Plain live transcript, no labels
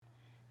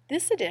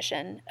This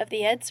edition of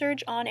the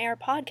EdSurge On Air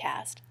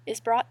podcast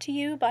is brought to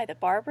you by the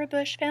Barbara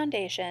Bush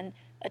Foundation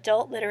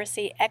Adult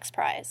Literacy X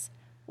Prize.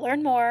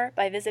 Learn more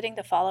by visiting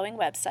the following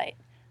website,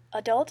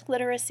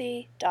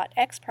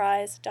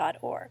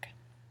 adultliteracy.xprize.org.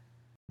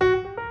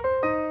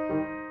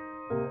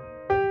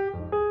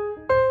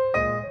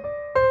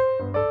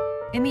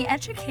 In the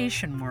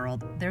education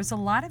world, there's a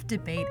lot of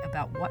debate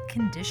about what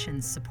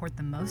conditions support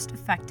the most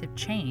effective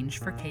change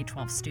for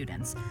K-12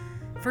 students.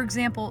 For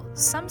example,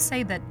 some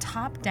say that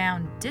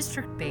top-down,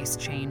 district-based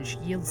change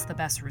yields the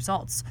best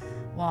results,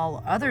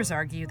 while others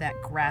argue that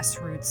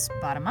grassroots,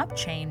 bottom-up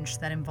change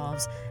that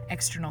involves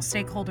external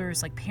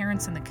stakeholders like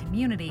parents and the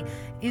community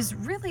is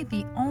really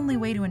the only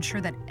way to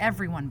ensure that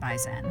everyone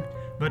buys in.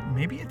 But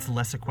maybe it's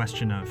less a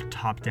question of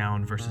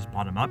top-down versus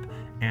bottom-up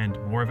and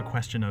more of a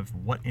question of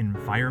what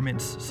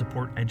environments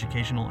support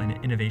educational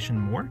and innovation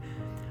more,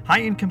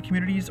 high-income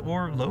communities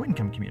or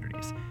low-income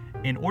communities.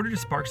 In order to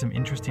spark some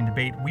interesting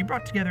debate, we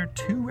brought together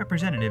two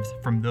representatives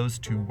from those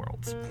two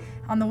worlds.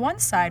 On the one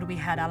side, we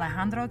had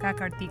Alejandro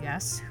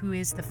Gacartigas, who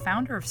is the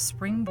founder of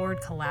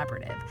Springboard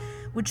Collaborative,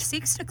 which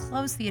seeks to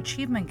close the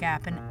achievement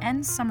gap and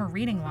end summer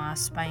reading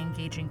loss by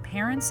engaging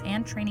parents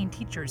and training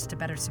teachers to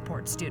better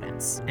support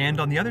students. And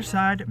on the other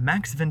side,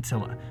 Max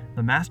Ventilla,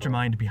 the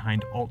mastermind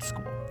behind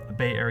AltSchool, a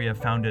Bay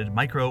Area-founded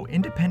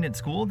micro-independent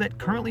school that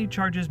currently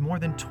charges more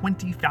than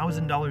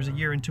 $20,000 a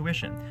year in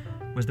tuition.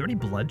 Was there any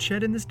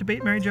bloodshed in this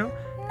debate, Mary Jo?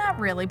 Not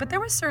really, but there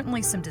was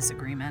certainly some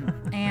disagreement.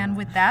 And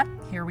with that,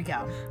 here we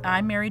go.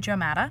 I'm Mary Jo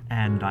Matta.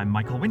 And I'm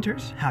Michael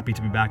Winters. Happy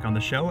to be back on the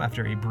show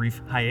after a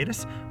brief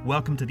hiatus.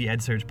 Welcome to the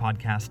EdSurge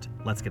podcast.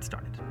 Let's get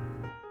started.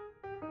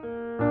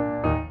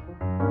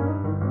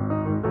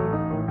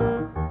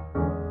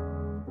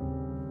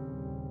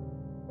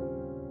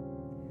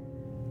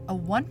 A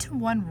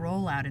one-to-one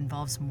rollout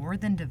involves more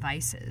than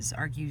devices,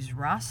 argues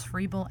Ross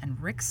Friebel and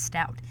Rick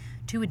Stout,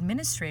 two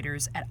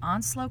administrators at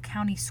Onslow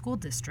County School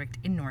District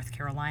in North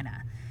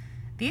Carolina.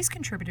 These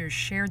contributors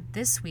shared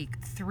this week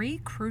three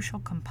crucial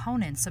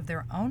components of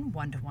their own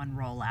one-to-one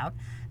rollout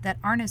that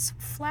aren't as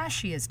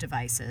flashy as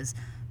devices,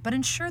 but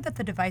ensure that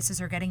the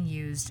devices are getting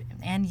used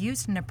and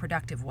used in a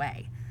productive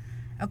way.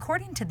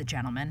 According to the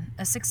gentleman,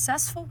 a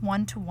successful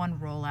one-to-one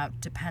rollout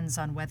depends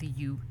on whether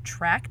you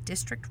track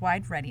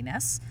district-wide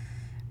readiness,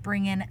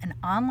 bring in an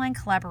online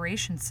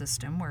collaboration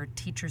system where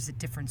teachers at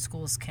different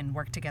schools can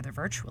work together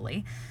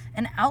virtually,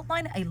 and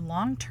outline a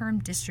long-term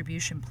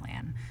distribution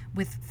plan,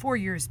 with 4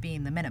 years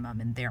being the minimum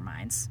in their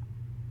minds.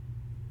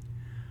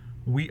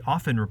 We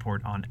often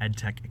report on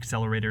EdTech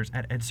accelerators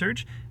at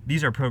EdSurge.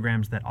 These are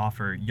programs that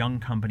offer young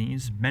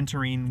companies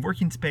mentoring,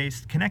 working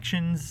space,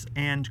 connections,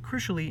 and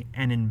crucially,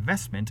 an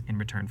investment in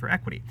return for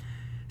equity.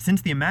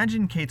 Since the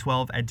Imagine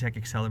K-12 EdTech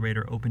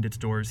Accelerator opened its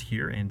doors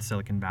here in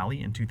Silicon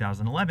Valley in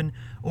 2011,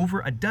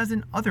 over a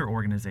dozen other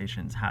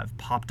organizations have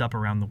popped up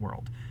around the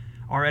world.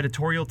 Our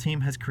editorial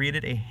team has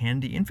created a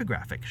handy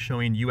infographic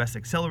showing U.S.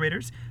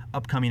 accelerators,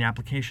 upcoming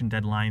application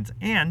deadlines,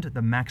 and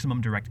the maximum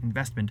direct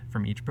investment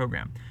from each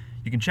program.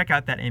 You can check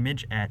out that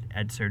image at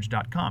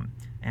edsurge.com.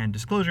 And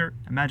disclosure,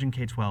 Imagine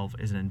K-12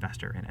 is an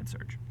investor in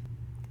EdSurge.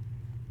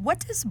 What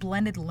does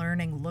blended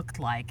learning look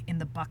like in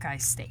the Buckeye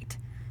State?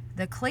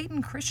 The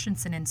Clayton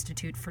Christensen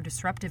Institute for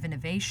Disruptive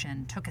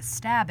Innovation took a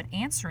stab at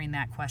answering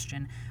that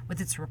question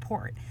with its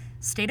report,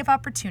 State of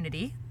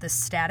Opportunity, the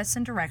Status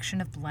and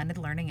Direction of Blended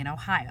Learning in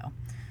Ohio.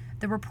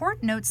 The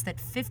report notes that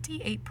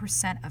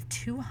 58% of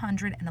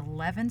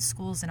 211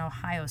 schools in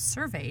Ohio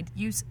surveyed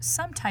use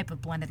some type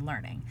of blended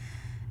learning.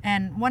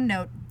 And one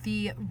note,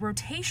 the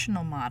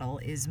rotational model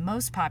is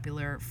most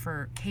popular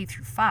for K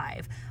through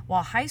 5,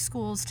 while high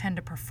schools tend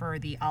to prefer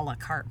the a la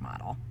carte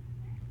model.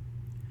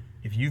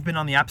 If you've been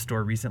on the App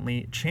Store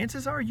recently,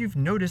 chances are you've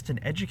noticed an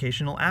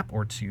educational app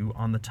or two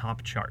on the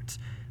top charts.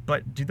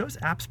 But do those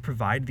apps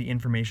provide the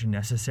information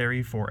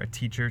necessary for a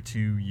teacher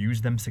to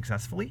use them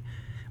successfully?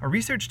 A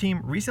research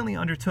team recently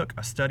undertook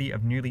a study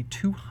of nearly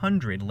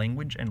 200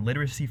 language and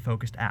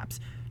literacy-focused apps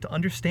to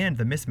understand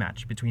the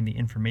mismatch between the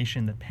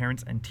information that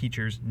parents and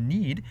teachers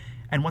need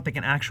and what they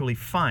can actually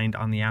find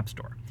on the App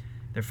Store.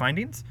 Their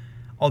findings?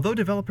 Although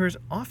developers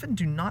often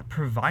do not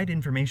provide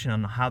information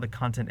on how the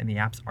content in the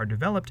apps are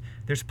developed,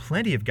 there's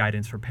plenty of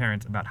guidance for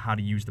parents about how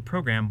to use the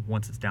program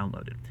once it's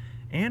downloaded.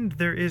 And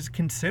there is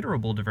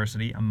considerable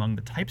diversity among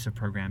the types of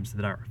programs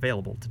that are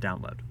available to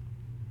download.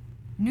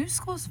 New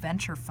Schools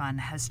Venture Fund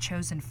has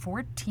chosen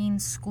 14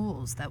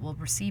 schools that will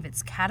receive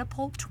its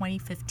Catapult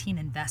 2015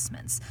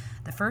 investments,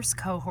 the first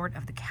cohort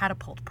of the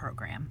Catapult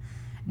program.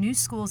 New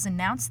Schools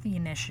announced the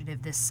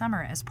initiative this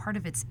summer as part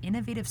of its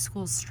Innovative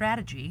Schools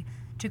strategy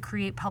to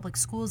create public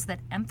schools that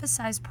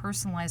emphasize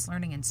personalized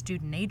learning and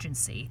student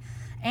agency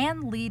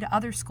and lead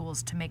other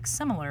schools to make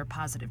similar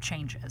positive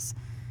changes.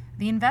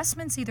 The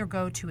investments either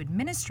go to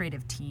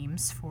administrative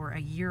teams for a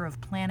year of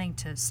planning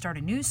to start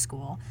a new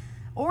school,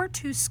 or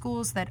to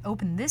schools that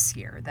open this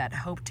year that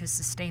hope to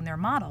sustain their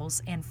models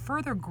and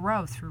further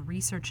grow through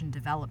research and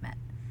development.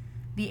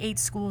 The 8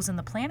 schools in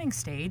the planning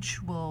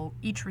stage will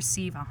each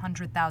receive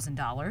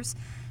 $100,000,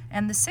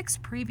 and the 6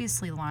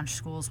 previously launched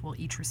schools will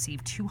each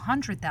receive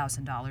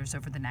 $200,000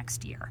 over the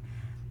next year.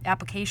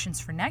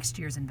 Applications for next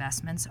year's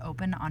investments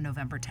open on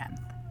November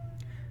 10th.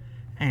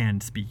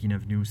 And speaking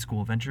of New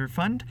School Venture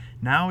Fund,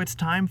 now it's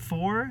time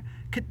for...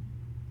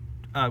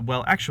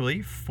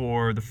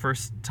 for the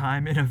first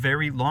time in a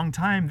very long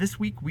time, this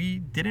week we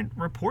didn't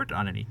report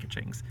on any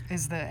ka-chings.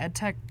 Is the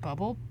EdTech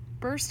bubble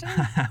bursting?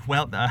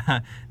 Well,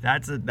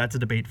 that's a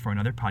debate for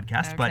another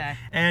podcast. Okay. But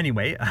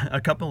anyway, a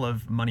couple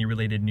of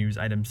money-related news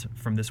items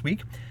from this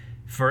week.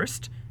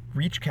 First,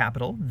 Reach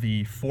Capital,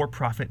 the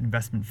for-profit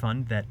investment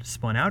fund that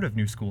spun out of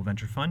New School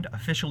Venture Fund,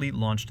 officially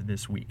launched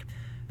this week.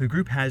 The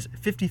group has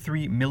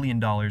 $53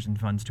 million in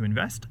funds to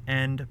invest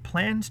and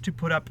plans to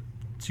put up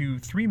to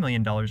 $3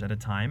 million at a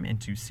time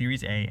into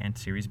Series A and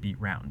Series B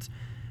rounds.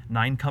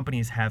 9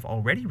 companies have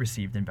already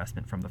received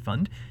investment from the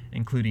fund,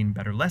 including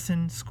Better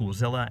Lesson,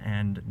 Schoolzilla,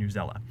 and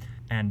Newzilla.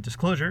 And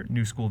disclosure,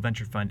 New School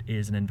Venture Fund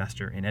is an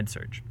investor in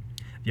EdSurge.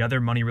 The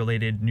other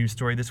money-related news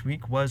story this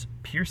week was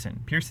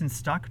Pearson. Pearson's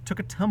stock took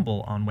a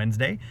tumble on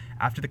Wednesday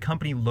after the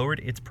company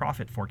lowered its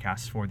profit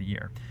forecasts for the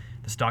year.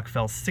 The stock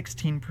fell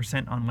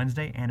 16% on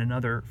Wednesday and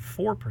another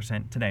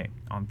 4% today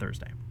on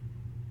Thursday.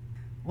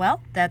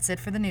 Well, that's it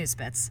for the news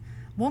bits.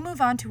 We'll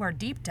move on to our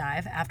deep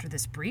dive after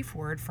this brief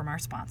word from our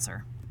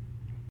sponsor.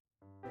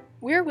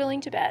 We're willing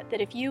to bet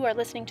that if you are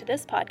listening to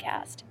this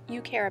podcast,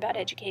 you care about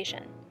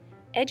education.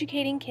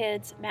 Educating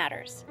kids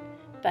matters.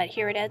 But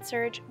here at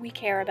EdSurge, we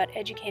care about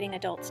educating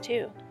adults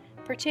too,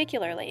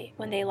 particularly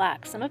when they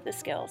lack some of the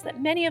skills that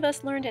many of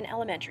us learned in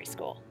elementary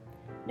school.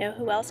 Know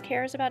who else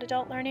cares about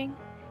adult learning?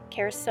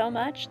 Cares so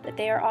much that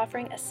they are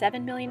offering a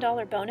 $7 million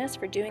bonus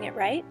for doing it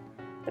right?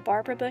 The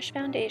Barbara Bush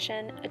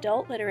Foundation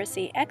Adult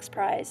Literacy X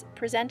Prize,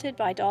 presented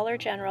by Dollar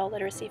General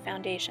Literacy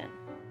Foundation.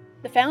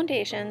 The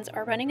foundations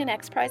are running an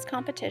X Prize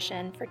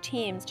competition for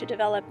teams to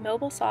develop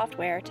mobile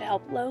software to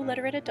help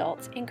low-literate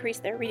adults increase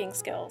their reading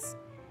skills.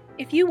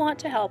 If you want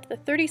to help the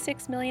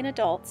 36 million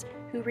adults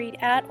who read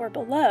at or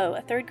below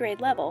a 3rd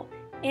grade level,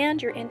 and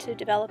you're into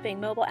developing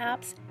mobile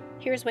apps,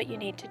 here's what you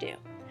need to do.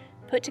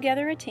 Put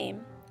together a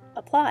team,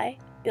 apply,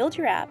 build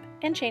your app,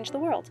 and change the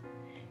world.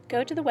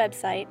 Go to the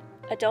website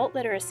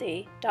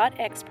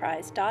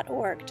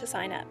adultliteracy.xprize.org to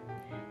sign up.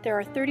 There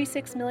are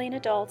 36 million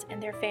adults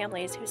and their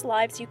families whose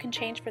lives you can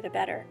change for the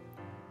better.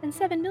 And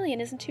 7 million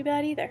isn't too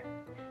bad either.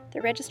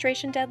 The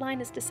registration deadline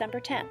is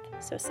December 10th,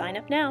 so sign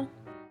up now.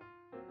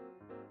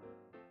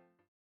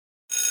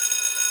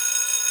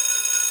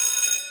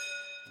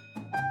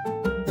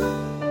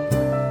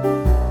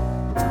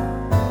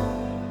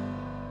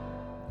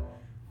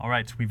 All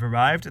right, we've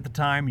arrived at the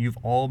time you've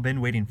all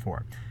been waiting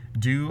for.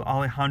 Do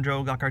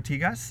Alejandro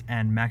Gacartigas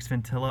and Max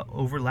Ventilla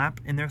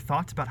overlap in their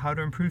thoughts about how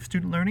to improve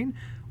student learning?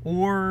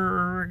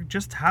 Or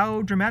just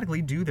how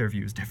dramatically do their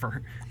views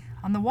differ?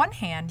 On the one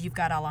hand, you've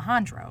got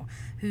Alejandro,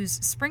 whose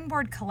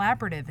Springboard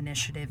Collaborative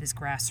initiative is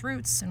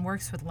grassroots and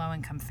works with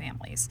low-income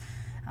families.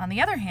 On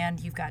the other hand,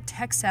 you've got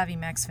tech-savvy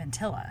Max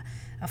Ventilla,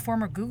 a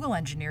former Google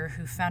engineer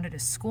who founded a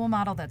school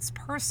model that's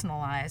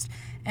personalized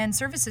and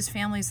services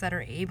families that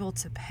are able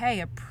to pay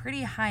a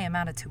pretty high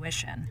amount of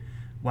tuition.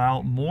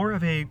 While more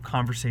of a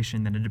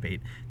conversation than a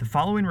debate, the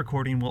following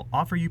recording will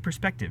offer you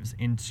perspectives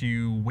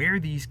into where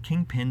these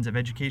kingpins of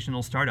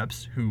educational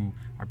startups, who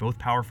are both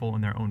powerful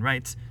in their own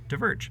rights,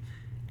 diverge.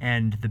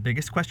 And the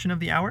biggest question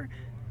of the hour,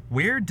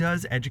 where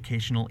does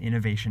educational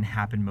innovation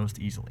happen most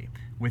easily?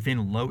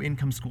 Within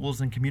low-income schools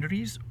and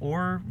communities,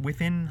 or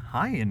within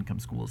high-income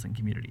schools and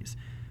communities?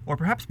 Or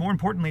perhaps more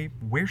importantly,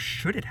 where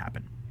should it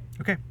happen?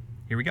 Okay,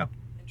 here we go.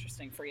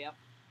 Interesting for you.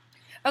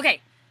 Okay.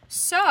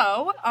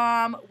 So,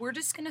 we're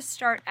just going to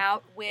start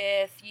out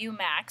with you,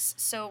 Max.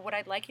 So what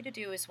I'd like you to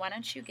do is, why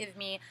don't you give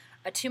me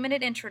a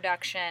 2-minute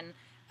introduction.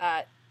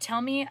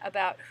 Tell me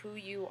about who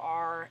you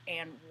are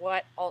and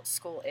what Alt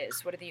School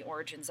is. What are the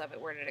origins of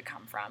it? Where did it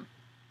come from?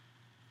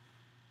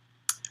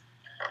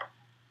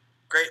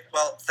 Great.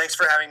 Well, thanks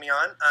for having me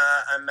on.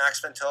 I'm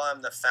Max Ventilla.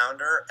 I'm the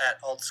founder at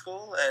Alt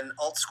School, and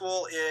Alt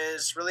School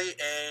is really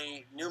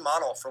a new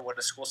model for what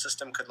a school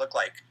system could look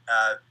like.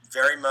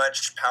 Very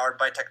much powered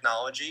by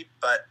technology,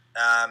 but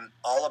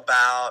all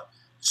about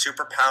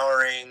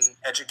superpowering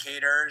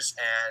educators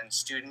and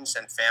students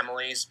and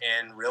families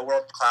in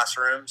real-world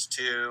classrooms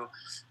to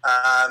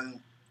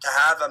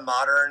have a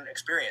modern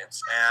experience.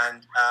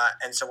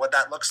 And so what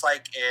that looks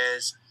like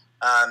is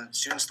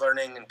students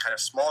learning in kind of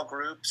small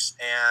groups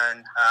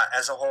and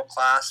as a whole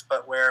class,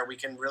 but where we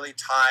can really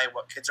tie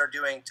what kids are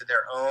doing to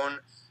their own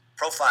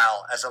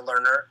profile as a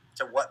learner,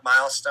 to what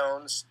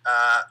milestones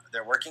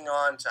they're working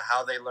on, to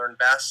how they learn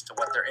best, to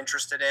what they're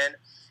interested in,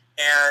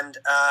 and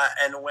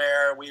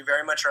where we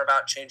very much are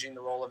about changing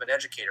the role of an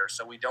educator.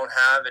 So we don't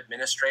have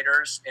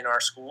administrators in our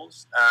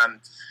schools.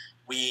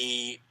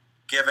 We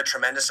give a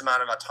tremendous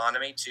amount of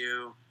autonomy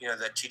to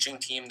the teaching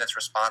team that's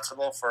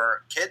responsible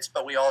for kids,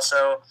 but we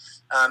also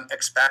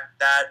expect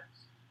that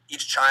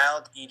each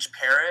child, each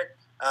parent,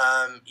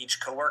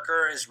 each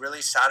coworker is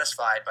really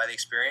satisfied by the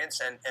experience,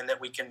 and that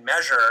we can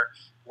measure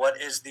what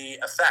is the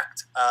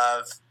effect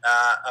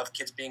of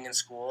kids being in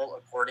school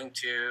according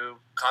to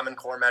Common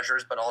Core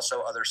measures, but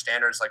also other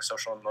standards like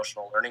social and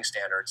emotional learning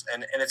standards.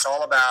 And it's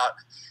all about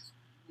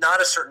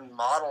not a certain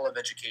model of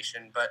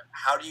education, but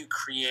how do you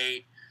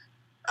create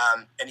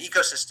an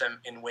ecosystem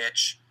in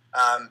which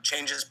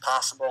change is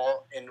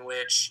possible, in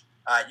which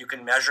you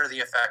can measure the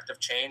effect of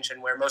change,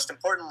 and where most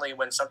importantly,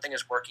 when something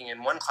is working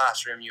in one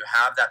classroom, you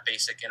have that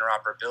basic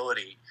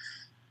interoperability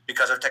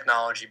because of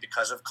technology,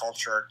 because of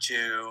culture,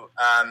 to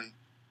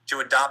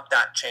adopt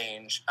that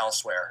change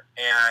elsewhere.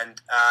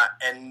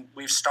 And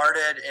we've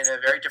started in a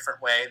very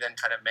different way than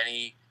kind of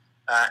many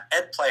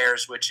ed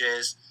players, which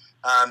is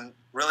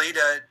really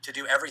to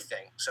do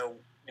everything. So,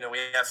 we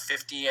have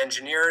 50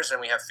 engineers and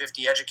we have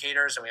 50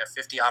 educators and we have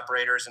 50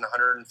 operators in a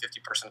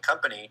 150-person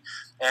company,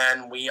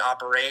 and we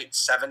operate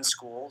 7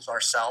 schools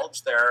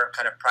ourselves. They're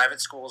kind of private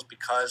schools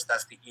because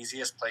that's the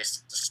easiest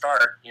place to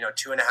start.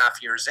 2.5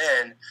 years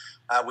in,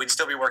 we'd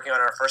still be working on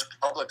our first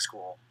public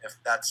school if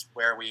that's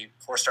where we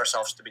forced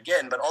ourselves to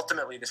begin. But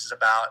ultimately, this is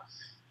about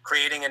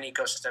creating an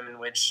ecosystem in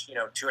which,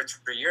 2 or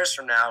 3 years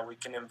from now, we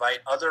can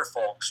invite other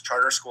folks,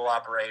 charter school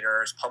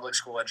operators, public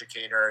school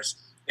educators,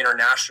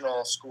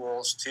 international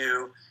schools,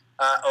 to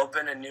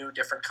open a new,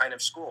 different kind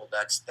of school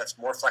that's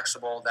more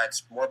flexible,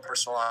 that's more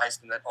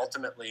personalized, and that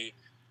ultimately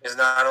is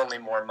not only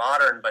more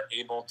modern, but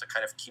able to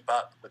kind of keep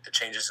up with the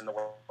changes in the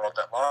world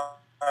at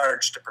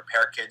large to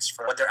prepare kids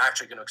for what they're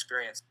actually going to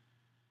experience.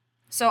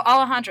 So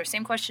Alejandro,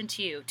 same question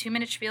to you.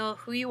 2-minute spiel,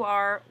 who you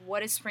are,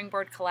 what is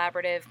Springboard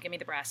Collaborative? Give me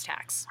the brass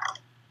tacks.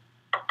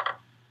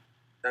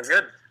 Sounds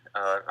good.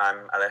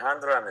 I'm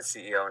Alejandro. I'm the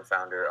CEO and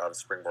founder of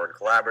Springboard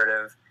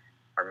Collaborative.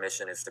 Our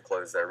mission is to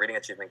close the reading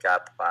achievement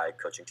gap by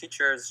coaching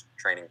teachers,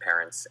 training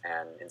parents,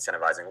 and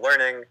incentivizing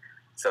learning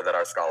so that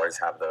our scholars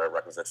have the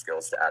requisite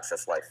skills to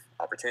access life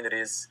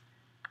opportunities.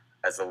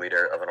 As the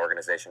leader of an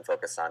organization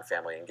focused on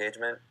family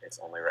engagement, it's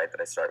only right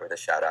that I start with a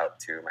shout out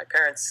to my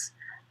parents.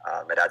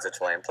 My dad's a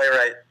Chilean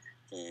playwright.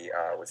 He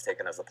was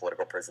taken as a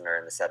political prisoner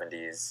in the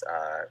 70s.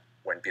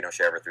 When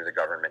Pinochet overthrew the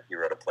government, he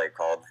wrote a play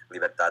called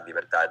Libertad,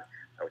 Libertad,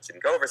 which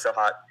didn't go over so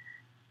hot.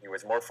 He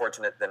was more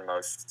fortunate than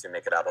most to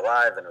make it out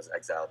alive and was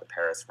exiled to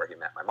Paris, where he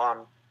met my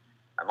mom.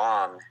 My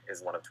mom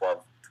is one of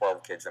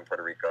 12 kids in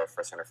Puerto Rico,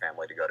 first in her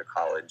family to go to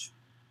college.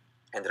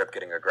 Ended up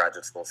getting a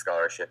graduate school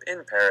scholarship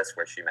in Paris,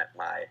 where she met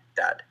my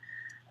dad.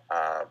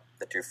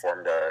 The two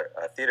formed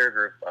a theater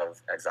group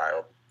of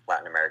exiled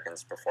Latin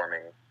Americans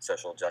performing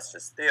social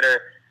justice theater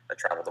that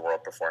traveled the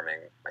world performing.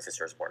 My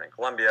sister was born in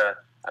Colombia.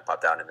 I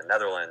popped out in the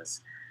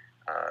Netherlands.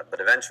 But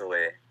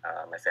eventually,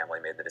 my family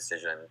made the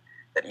decision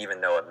that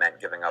even though it meant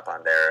giving up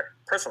on their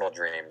personal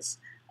dreams,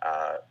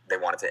 they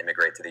wanted to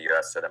immigrate to the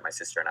U.S. so that my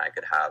sister and I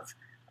could have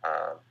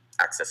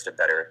access to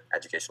better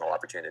educational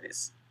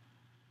opportunities.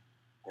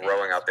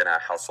 Growing up in a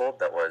household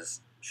that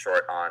was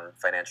short on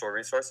financial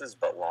resources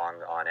but long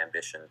on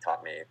ambition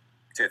taught me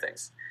 2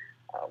 things.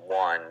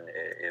 One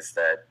is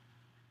that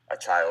a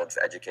child's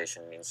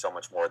education means so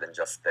much more than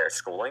just their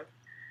schooling.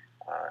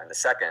 And the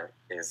second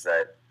is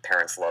that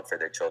parents' love for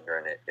their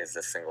children is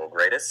the single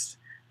greatest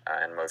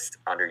and most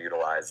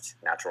underutilized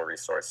natural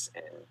resource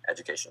in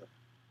education.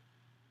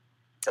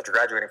 So after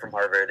graduating from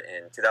Harvard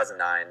in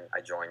 2009,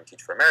 I joined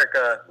Teach for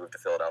America, moved to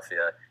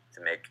Philadelphia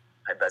to make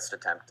my best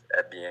attempt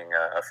at being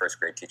a first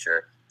grade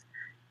teacher.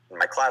 In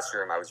my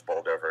classroom, I was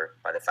bowled over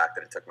by the fact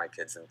that it took my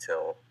kids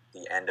until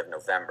the end of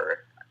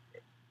November,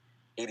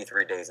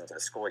 83 days into the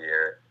school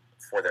year,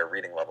 for their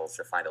reading levels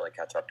to finally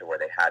catch up to where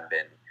they had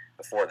been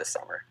before the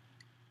summer.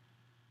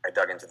 I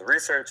dug into the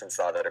research and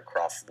saw that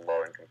across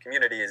low-income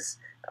communities,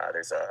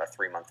 there's a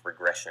 3-month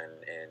regression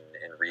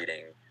in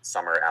reading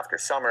summer after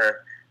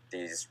summer.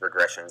 These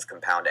regressions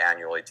compound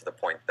annually to the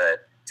point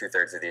that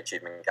 2/3 of the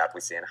achievement gap we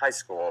see in high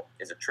school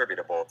is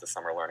attributable to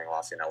summer learning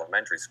loss in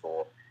elementary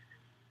school.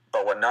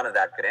 But what none of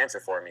that could answer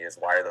for me is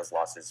why are those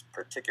losses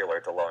particular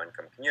to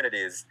low-income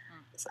communities?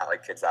 It's not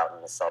like kids out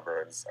in the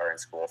suburbs are in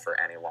school for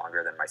any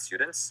longer than my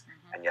students,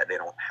 and yet they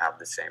don't have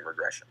the same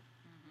regression.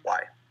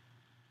 Why?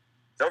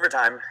 So over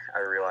time, I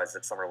realized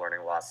that summer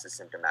learning loss is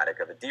symptomatic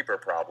of a deeper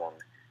problem,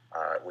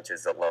 which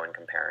is that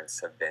low-income parents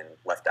have been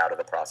left out of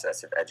the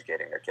process of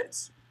educating their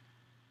kids.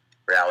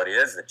 Reality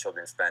is that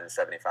children spend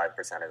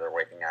 75% of their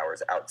waking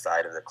hours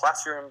outside of the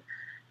classroom,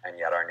 and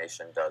yet our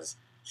nation does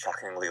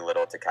shockingly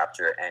little to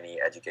capture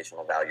any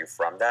educational value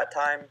from that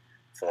time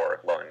for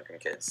low-income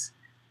kids.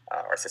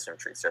 Our system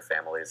treats their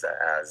families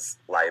as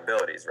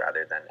liabilities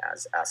rather than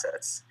as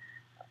assets.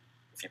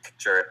 If you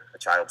picture a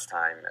child's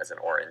time as an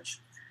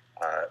orange,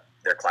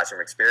 their classroom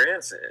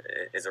experience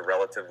is a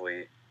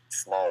relatively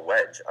small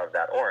wedge of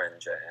that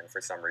orange, and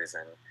for some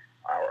reason,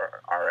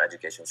 our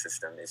education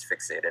system is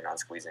fixated on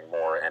squeezing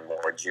more and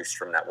more juice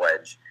from that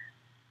wedge.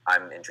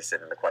 I'm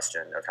interested in the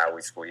question of how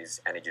we squeeze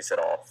any juice at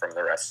all from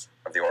the rest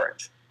of the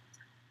orange.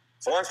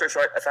 So long story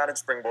short, I founded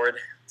Springboard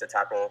to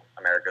tackle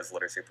America's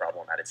literacy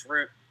problem at its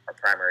root. Our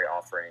primary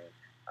offering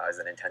is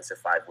an intensive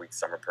 5-week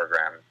summer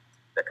program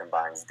that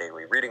combines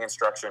daily reading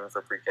instruction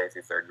for pre-K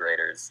through 3rd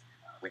graders,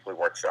 weekly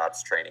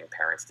workshops training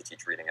parents to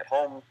teach reading at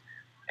home,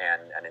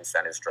 and an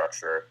incentive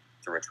structure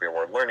through which we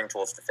award learning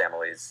tools to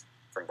families,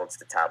 from books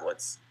to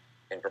tablets,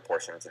 in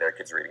proportion to their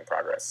kids' reading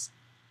progress.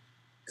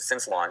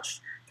 Since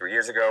launch 3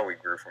 years ago, we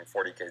grew from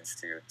 40 kids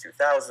to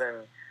 2,000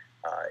 in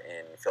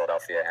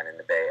Philadelphia and in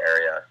the Bay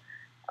Area.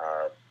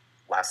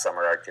 Last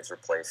summer, our kids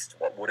replaced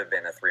what would have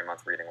been a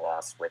 3-month reading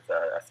loss with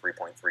a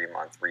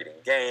 3.3-month reading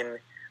gain.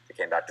 They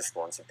came back to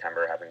school in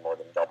September, having more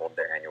than doubled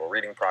their annual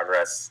reading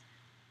progress.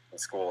 In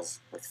schools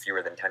with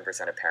fewer than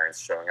 10% of parents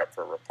showing up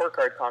for report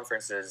card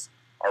conferences,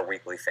 our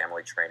weekly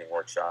family training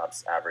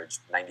workshops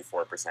averaged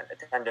 94%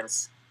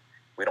 attendance.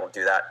 We don't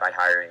do that by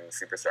hiring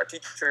superstar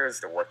teachers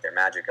to work their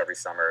magic every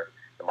summer.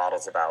 The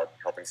model's about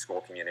helping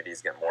school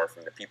communities get more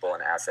from the people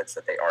and assets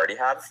that they already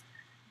have.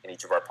 In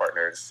each of our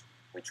partners,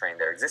 we train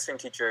their existing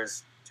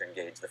teachers to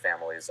engage the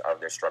families of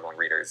their struggling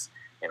readers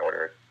in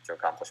order to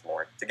accomplish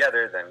more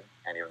together than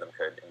any of them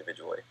could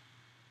individually.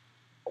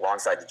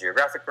 Alongside the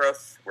geographic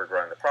growth, we're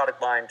growing the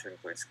product line to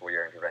include school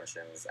year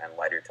interventions and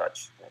lighter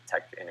touch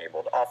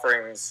tech-enabled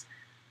offerings.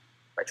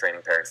 By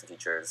training parents and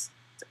teachers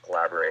to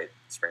collaborate,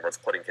 Springboard's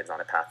putting kids on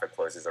a path that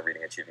closes a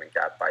reading achievement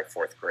gap by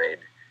 4th grade.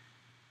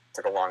 It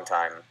took a long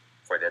time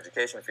for the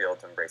education field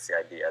to embrace the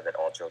idea that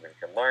all children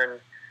can learn.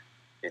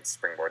 It's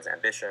Springboard's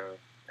ambition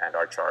and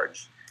our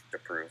charge to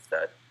prove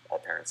that all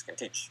parents can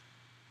teach.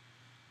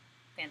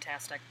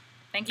 Fantastic.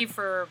 Thank you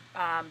for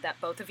that,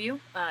 both of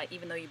you.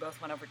 Even though you both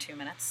went over 2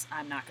 minutes,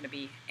 I'm not going to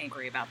be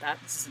angry about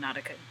that. This is not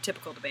a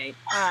typical debate.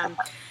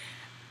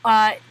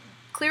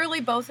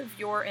 Clearly, both of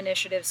your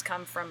initiatives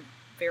come from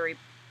very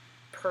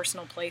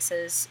personal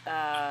places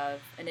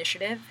of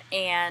initiative.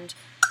 And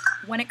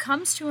when it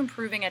comes to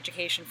improving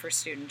education for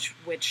students,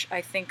 which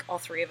I think all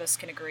three of us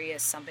can agree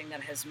is something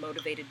that has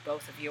motivated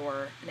both of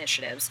your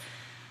initiatives,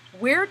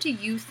 where do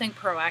you think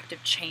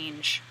proactive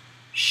change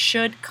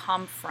should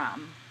come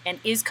from and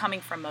is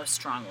coming from most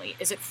strongly?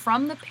 Is it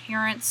from the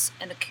parents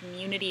and the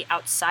community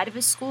outside of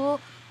a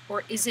school,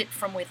 or is it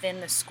from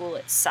within the school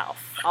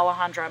itself?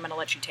 Alejandra, I'm going to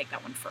let you take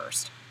that one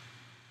first.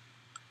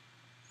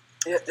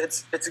 Yeah,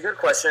 it's a good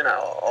question,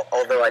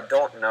 although I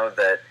don't know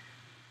that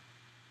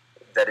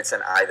it's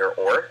an either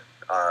or.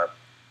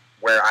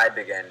 Where I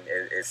begin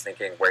is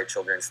thinking where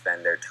children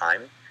spend their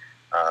time.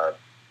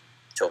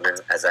 Children,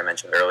 as I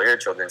mentioned earlier,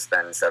 children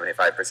spend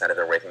 75% of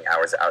their waking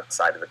hours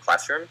outside of the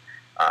classroom.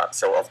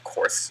 So of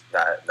course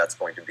that's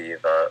going to be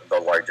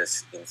the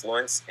largest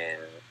influence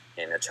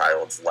in a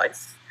child's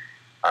life.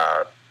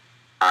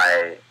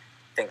 I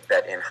think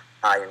that in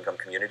high-income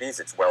communities,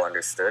 it's well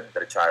understood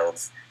that a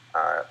child's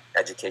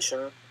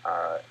education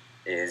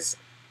is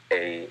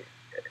a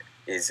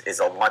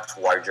much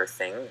larger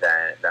thing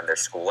than their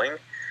schooling,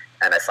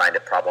 and I find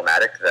it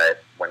problematic that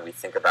when we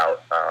think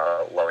about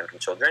low-income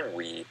children,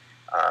 we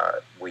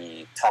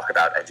talk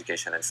about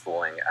education and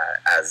schooling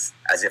as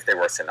if they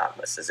were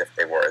synonymous, as if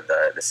they were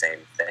the same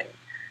thing,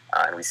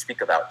 and we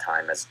speak about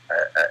time as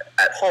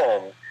at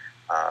home,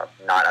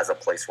 not as a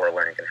place where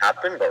learning can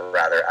happen, but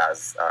rather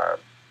as a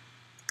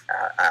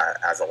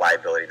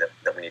liability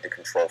that we need to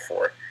control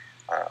for.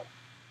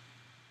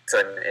 So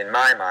in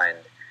my mind,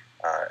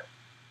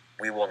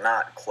 we will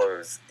not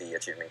close the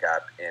achievement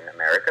gap in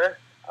America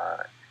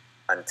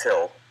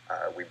until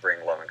we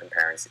bring low-income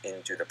parents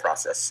into the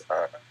process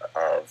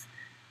of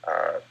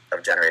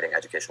generating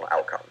educational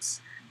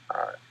outcomes.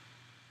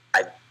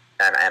 I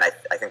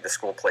think the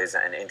school plays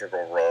an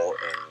integral role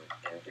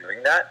in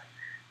doing that.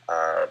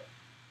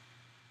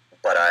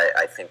 But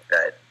I think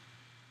that,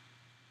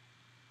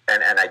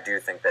 and I do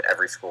think that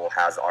every school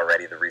has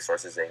already the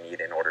resources they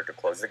need in order to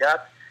close the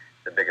gap.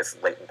 The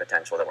biggest latent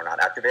potential that we're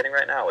not activating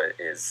right now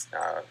is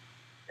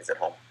at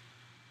home.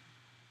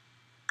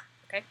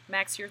 Okay,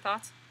 Max, your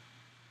thoughts?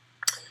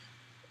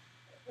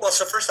 Well,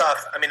 so first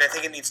off, I mean, I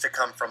think it needs to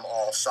come from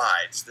all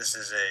sides. This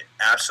is an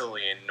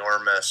absolutely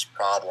enormous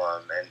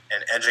problem,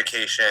 and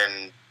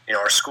education, you know,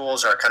 our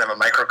schools are kind of a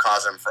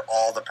microcosm for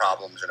all the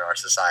problems in our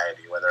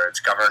society, whether it's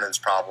governance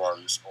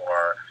problems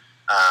or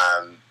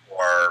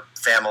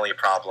family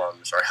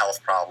problems or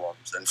health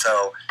problems. And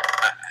so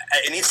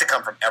it needs to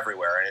come from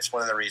everywhere, and it's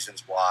one of the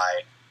reasons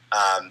why,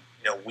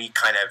 we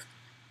kind of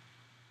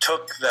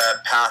took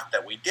the path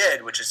that we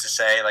did, which is to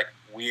say, like,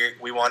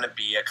 we want to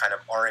be a kind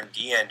of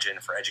R&D engine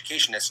for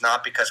education. It's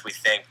not because we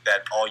think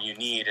that all you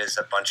need is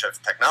a bunch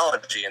of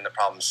technology and the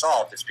problem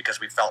solved. It's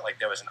because we felt like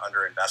there was an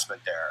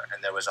underinvestment there,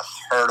 and there was a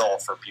hurdle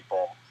for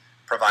people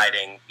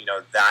providing,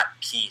 that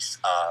piece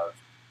of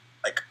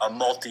like a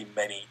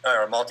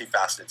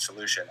multifaceted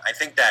solution. I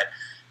think that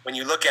when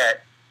you look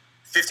at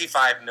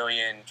 55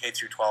 million K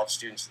through 12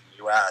 students in the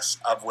U.S.,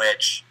 of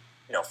which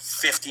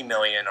 50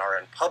 million are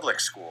in public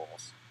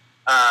schools,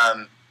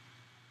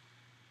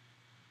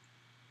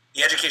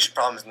 the education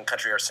problems in the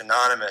country are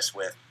synonymous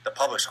with the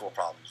public school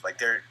problems.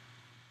 Like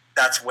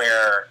that's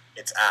where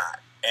it's at.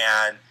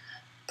 And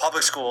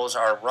public schools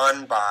are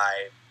run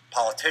by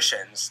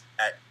politicians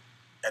at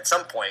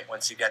some point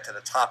once you get to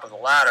the top of the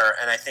ladder.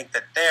 And I think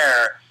that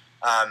the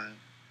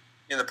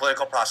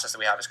political process that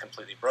we have is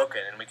completely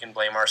broken, and we can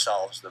blame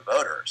ourselves, the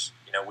voters.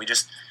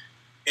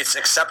 It's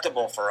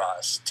acceptable for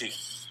us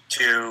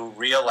to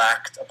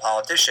re-elect a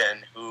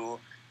politician who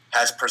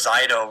has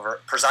presided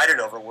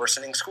over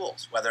worsening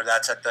schools, whether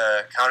that's at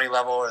the county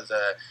level or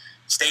the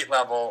state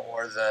level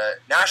or the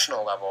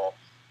national level,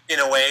 in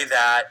a way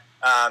that,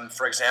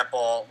 for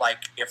example,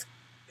 like if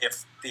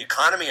the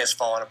economy has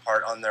fallen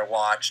apart on their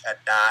watch at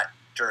that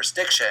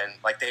jurisdiction,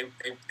 like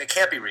they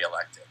can't be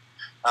reelected.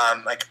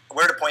 Like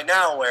we're at a point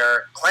now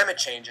where climate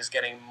change is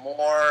getting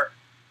more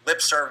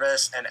lip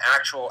service and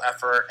actual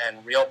effort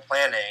and real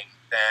planning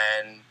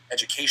than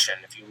education.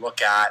 If you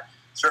look at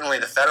certainly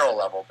the federal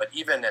level, but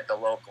even at the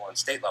local and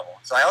state level.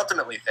 So I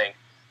ultimately think,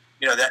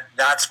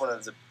 that's one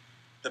of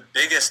the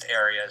biggest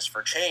areas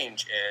for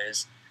change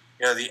is,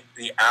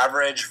 the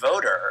average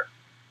voter,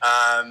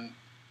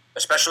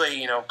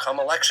 especially, come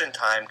election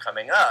time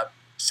coming up,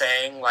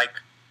 saying like,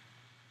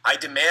 I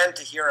demand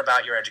to hear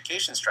about your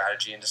education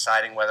strategy in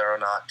deciding whether or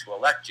not to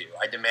elect you.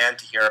 I demand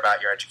to hear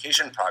about your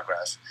education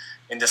progress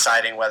in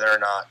deciding whether or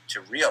not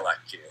to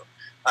re-elect you.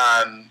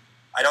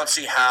 I don't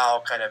see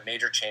how kind of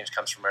major change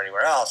comes from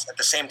anywhere else. At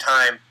the same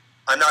time,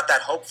 I'm not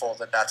that hopeful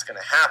that that's going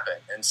to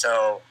happen. And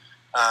so,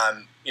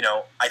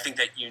 I think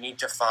that you need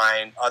to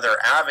find other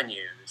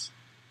avenues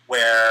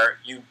where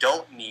you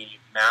don't need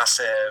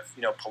massive,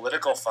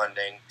 political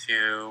funding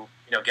to,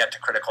 get to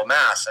critical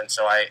mass. And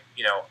so I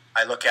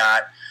look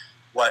at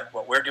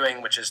what we're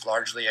doing, which is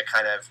largely a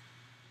kind of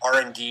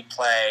R&D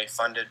play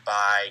funded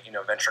by,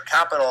 venture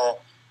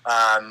capital,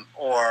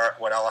 or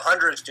what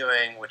Alejandra is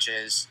doing, which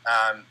is,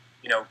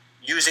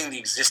 using the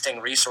existing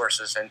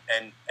resources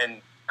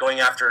and going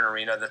after an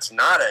arena that's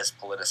not as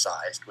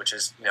politicized, which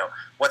is,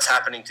 what's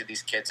happening to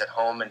these kids at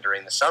home and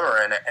during the summer.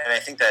 And I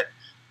think that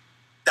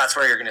that's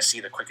where you're going to see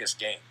the quickest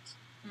gains.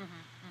 Mm-hmm,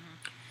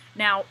 mm-hmm.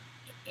 Now,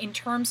 in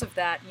terms of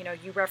that,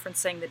 you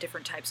referencing the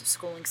different types of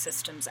schooling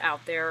systems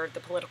out there, the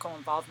political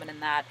involvement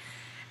in that,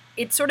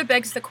 it sort of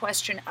begs the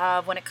question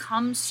of when it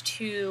comes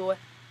to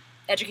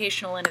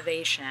educational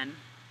innovation,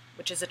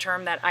 which is a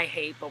term that I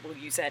hate, but we'll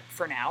use it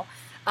for now.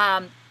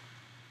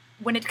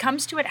 When it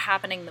comes to it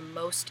happening the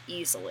most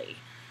easily,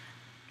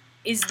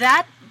 is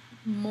that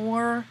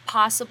more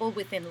possible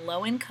within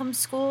low-income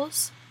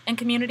schools and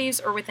communities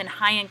or within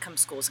high-income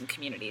schools and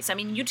communities? I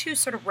mean, you two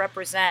sort of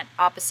represent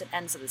opposite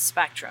ends of the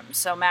spectrum.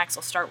 So, Max,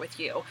 I'll start with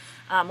you.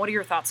 What are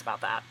your thoughts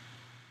about that?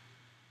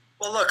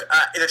 Well, look,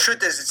 the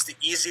truth is it's the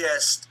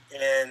easiest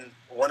in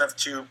one of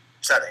two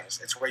settings.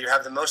 It's where you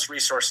have the most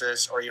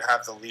resources or you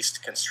have the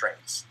least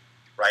constraints,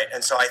 right?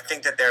 And so I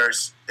think that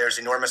there's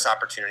enormous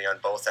opportunity on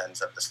both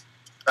ends of the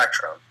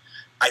spectrum.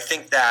 I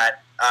think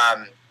that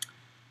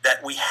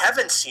that we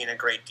haven't seen a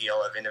great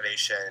deal of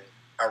innovation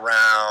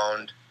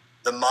around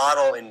the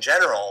model in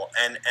general,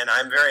 and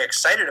I'm very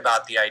excited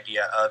about the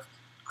idea of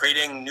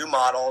creating new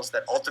models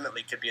that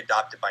ultimately could be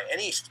adopted by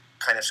any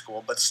kind of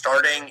school, but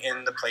starting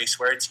in the place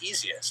where it's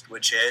easiest,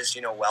 which is,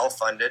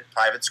 well-funded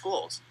private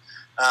schools.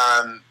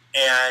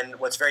 And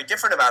what's very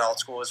different about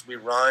Altschool is we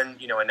run,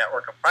 a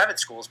network of private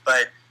schools,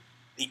 but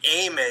the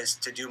aim is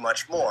to do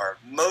much more.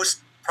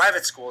 Most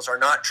private schools are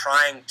not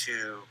trying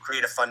to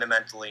create a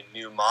fundamentally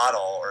new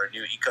model or a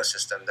new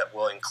ecosystem that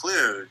will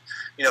include,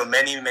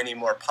 many, many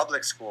more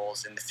public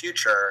schools in the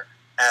future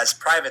as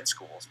private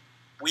schools.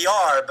 We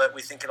are, but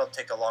we think it'll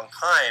take a long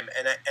time.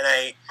 And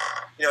I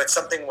it's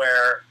something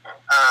where,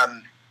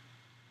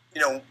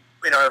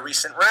 in our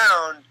recent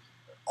round,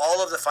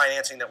 all of the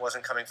financing that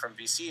wasn't coming from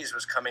VCs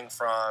was coming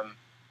from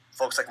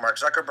folks like Mark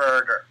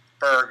Zuckerberg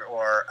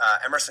or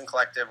Emerson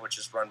Collective, which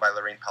is run by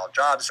Lorraine Powell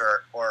Jobs,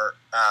 or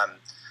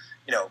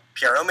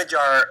Pierre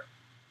Omidyar,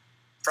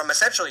 from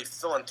essentially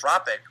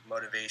philanthropic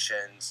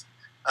motivations.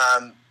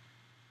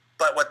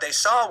 But what they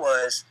saw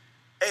was,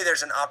 hey,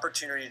 there's an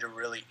opportunity to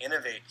really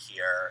innovate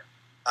here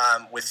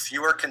with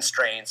fewer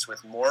constraints,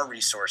 with more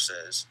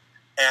resources.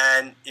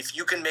 And if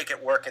you can make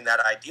it work in that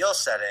ideal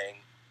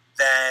setting,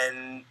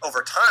 then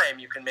over time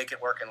you can make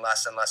it work in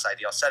less and less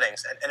ideal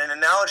settings. And an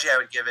analogy I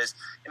would give is,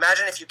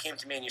 imagine if you came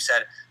to me and you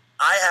said,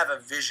 I have a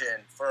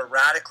vision for a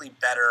radically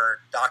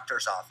better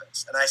doctor's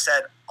office. And I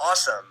said,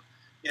 awesome,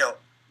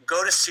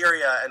 go to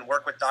Syria and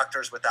work with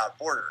Doctors Without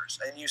Borders.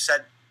 And you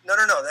said, no,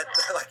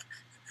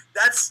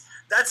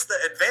 that's the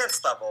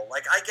advanced level.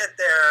 Like, I get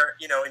there,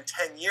 in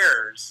 10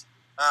 years,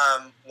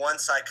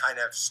 once I kind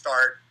of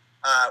start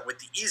with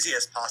the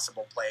easiest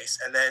possible place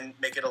and then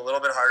make it a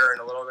little bit harder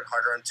and a little bit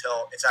harder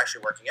until it's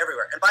actually working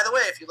everywhere. And by the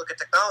way, if you look at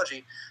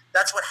technology,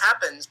 that's what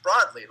happens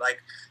broadly.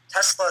 Like,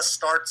 Tesla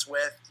starts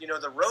with,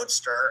 the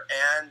Roadster,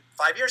 and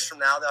 5 years from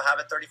now, they'll have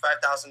a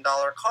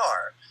 $35,000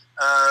 car.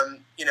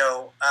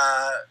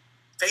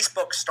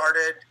 Facebook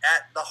started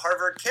at the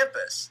Harvard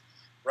campus,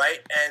 right?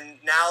 And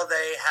now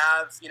they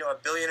have,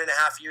 1.5 billion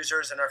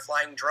users and are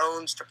flying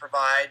drones to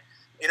provide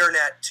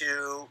internet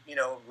to,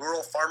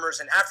 rural farmers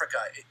in Africa.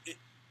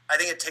 I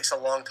think it takes a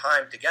long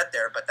time to get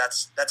there, but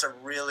that's a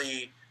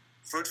really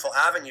fruitful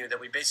avenue that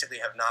we basically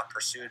have not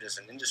pursued as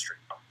an industry.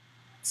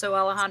 So,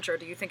 Alejandro,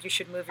 do you think you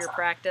should move your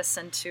practice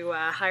into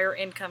higher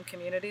income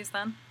communities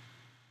then?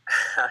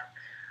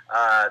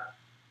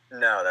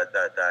 No,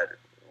 that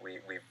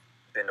we've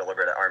been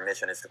deliberate. Our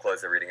mission is to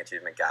close the reading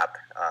achievement gap,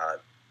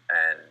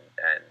 and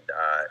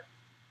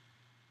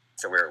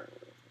so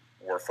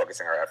we're we're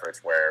focusing our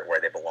efforts where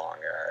they belong.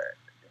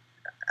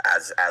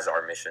 As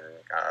our mission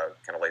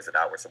kind of lays it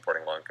out, we're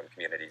supporting low-income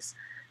communities.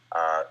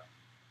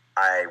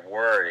 I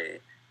worry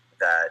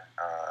that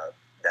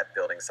that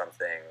building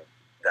something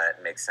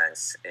that makes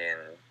sense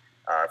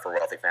for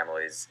wealthy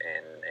families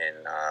in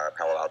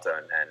Palo Alto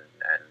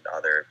and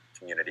other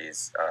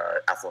communities,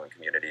 affluent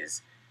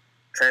communities,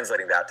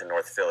 translating that to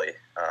North Philly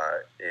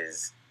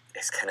is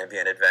going to be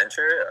an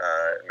adventure.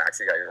 Max,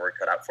 you got your work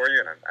cut out for you,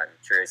 and I'm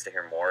curious to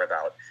hear more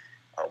about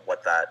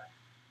what that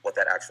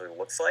actually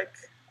looks like.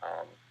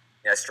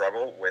 I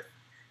struggle with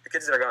the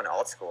kids that are going to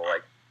alt school.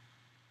 Like,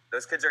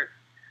 those kids are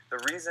the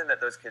reason that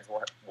those kids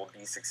will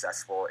be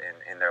successful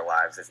in their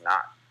lives is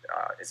not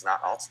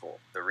alt school.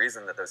 The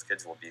reason that those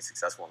kids will be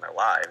successful in their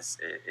lives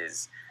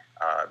is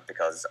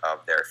because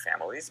of their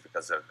families,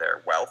 because of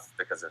their wealth,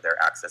 because of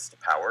their access to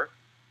power.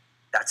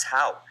 That's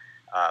how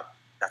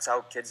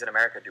kids in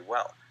America do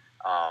well.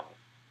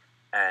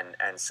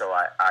 And so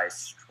I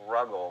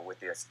struggle with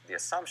the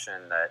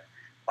assumption that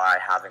by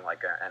having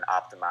like an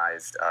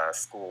optimized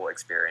school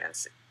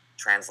experience,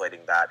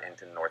 translating that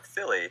into North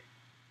Philly,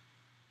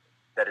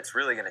 that it's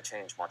really going to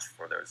change much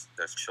for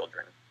those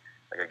children.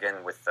 Like,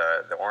 again, with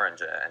the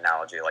orange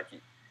analogy, like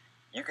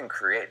you can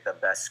create the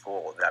best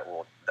school that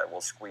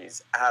will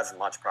squeeze as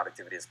much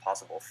productivity as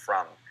possible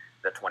from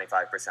the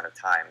 25% of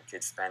time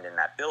kids spend in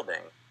that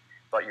building,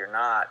 but you're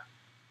not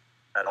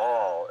at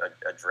all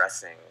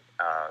addressing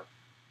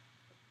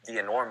the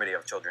enormity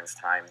of children's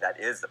time that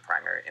is the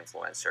primary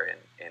influencer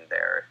in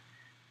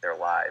their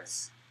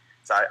lives.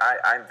 So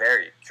I'm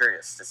very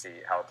curious to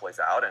see how it plays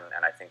out,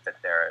 and I think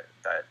that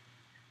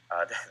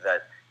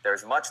that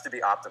there's much to be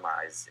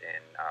optimized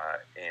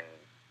in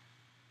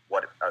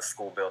what a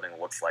school building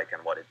looks like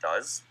and what it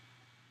does.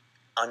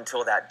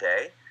 Until that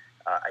day,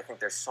 I think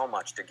there's so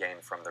much to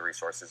gain from the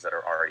resources that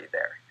are already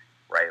there,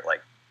 right?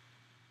 Like,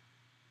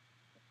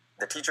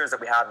 the teachers that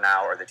we have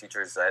now are the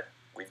teachers that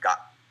we've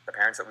got. The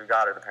parents that we've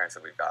got are the parents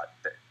that we've got.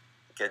 The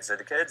kids are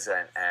the kids,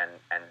 and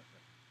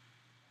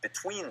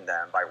between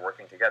them, by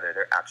working together,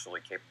 they're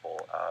actually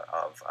capable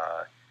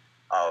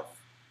of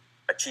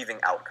achieving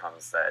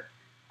outcomes that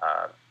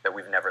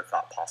we've never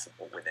thought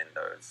possible within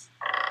those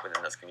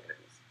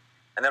communities.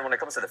 And then when it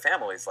comes to the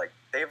families, like,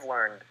 they've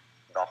learned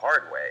the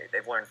hard way.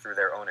 They've learned through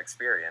their own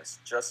experience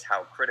just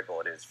how critical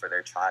it is for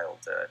their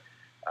child to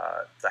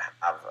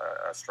have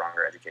a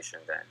stronger education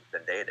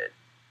than they did.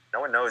 No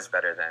one knows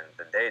better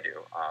than they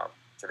do.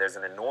 So there's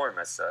an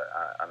enormous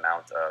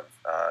amount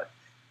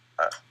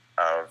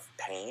of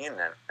pain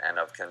and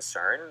of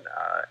concern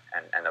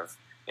and of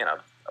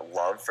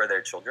love for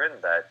their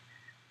children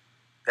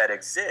that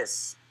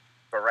exists,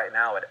 but right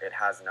now it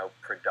has no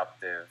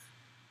productive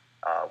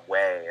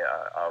way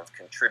of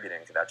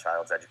contributing to that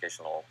child's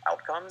educational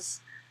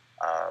outcomes.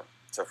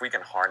 So if we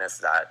can harness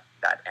that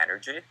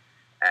energy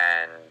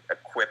and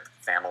equip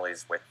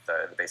families with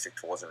the basic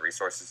tools and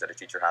resources that a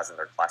teacher has in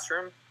their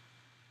classroom,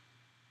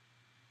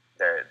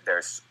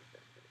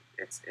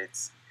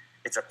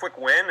 it's a quick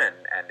win,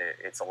 and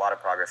it's a lot of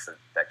progress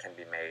that can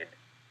be made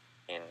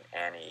in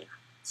any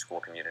school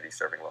community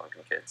serving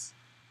low-income kids.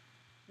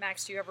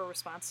 Max, do you have a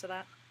response to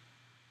that?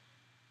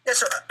 Yeah,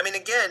 so, I mean,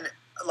 again,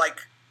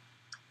 like,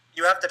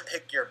 you have to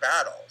pick your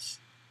battles,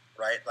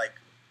 right? Like,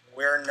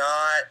 we're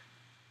not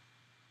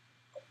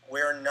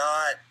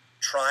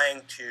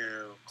trying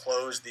to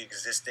close the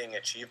existing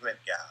achievement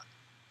gap,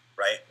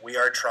 right? We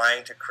are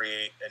trying to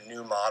create a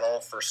new model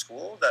for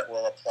school that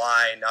will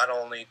apply not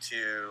only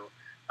to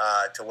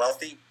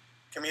wealthy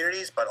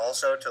communities, but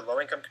also to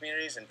low-income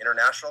communities and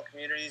international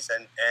communities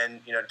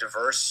and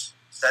diverse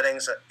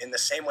settings, in the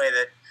same way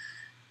that,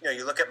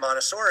 you look at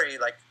Montessori,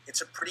 like,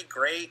 it's a pretty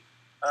great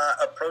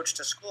approach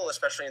to school,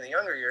 especially in the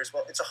younger years.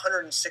 Well, it's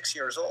 106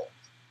 years old,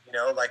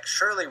 like,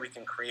 surely we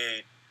can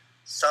create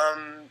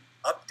some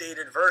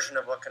updated version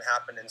of what can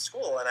happen in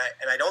school. And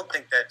I don't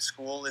think that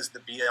school is the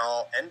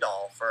be-all,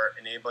 end-all for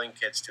enabling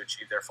kids to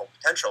achieve their full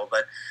potential,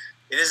 but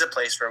it is a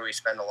place where we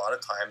spend a lot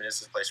of time. It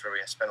is a place where we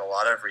spend a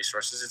lot of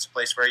resources. It's a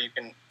place where you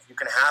can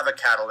have a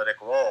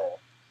catalytic role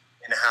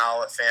in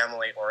how a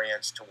family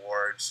orients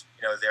towards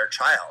their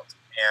child.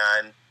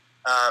 And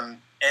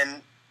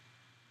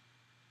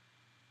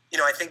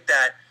I think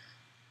that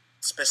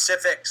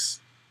specifics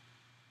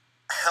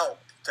help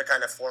to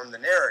kind of form the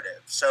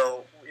narrative.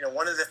 So,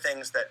 one of the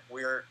things that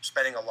we're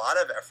spending a lot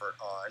of effort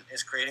on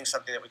is creating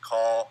something that we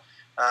call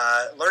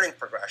learning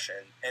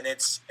progression. And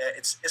it's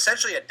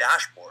essentially a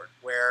dashboard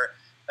where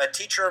a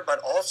teacher, but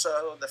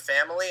also the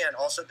family and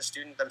also the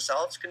student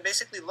themselves, can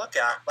basically look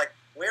at, like,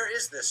 where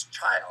is this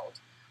child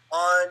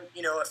on,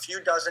 a few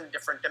dozen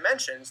different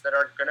dimensions that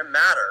are going to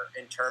matter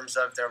in terms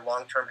of their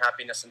long-term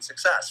happiness and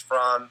success.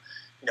 From,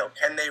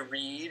 can they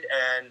read,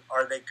 and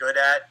are they good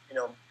at,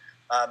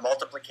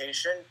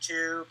 multiplication,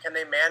 to can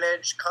they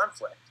manage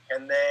conflict?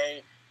 Can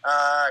they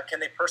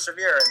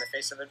persevere in the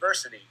face of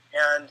adversity?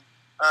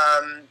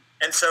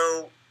 And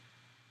so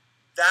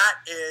that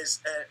is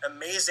an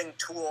amazing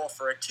tool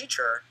for a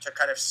teacher to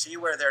kind of see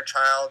where a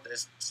child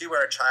is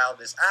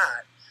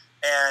at,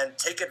 and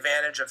take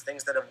advantage of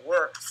things that have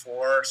worked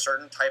for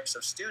certain types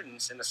of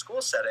students in the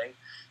school setting,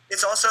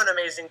 it's also an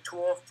amazing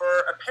tool for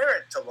a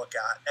parent to look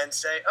at and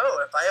say,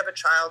 oh, if I have a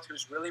child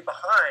who's really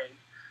behind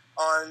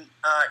on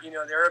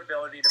their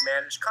ability to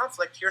manage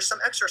conflict, here's some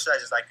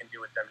exercises I can do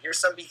with them. Here's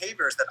some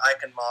behaviors that I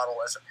can model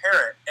as a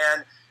parent.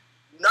 And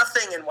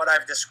nothing in what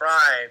I've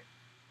described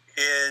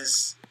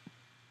is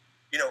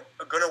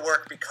going to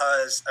work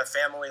because a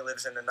family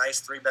lives in a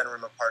nice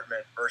 3-bedroom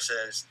apartment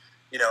versus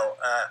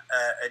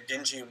a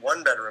dingy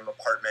 1-bedroom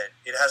apartment.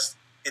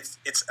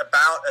 It's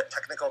about a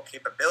technical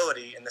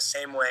capability in the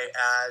same way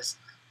as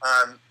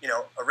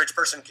a rich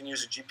person can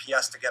use a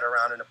GPS to get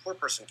around and a poor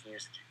person can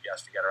use a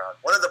GPS to get around.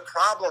 One of the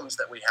problems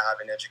that we have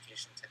in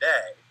education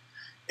today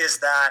is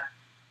that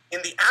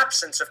in the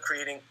absence of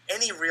creating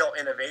any real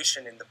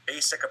innovation in the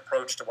basic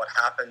approach to what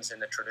happens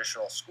in a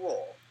traditional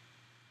school,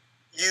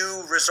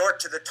 you resort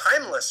to the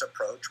timeless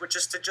approach, which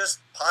is to just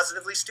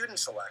positively student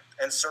select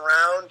and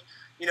surround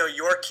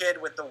your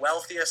kid with the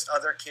wealthiest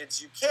other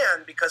kids you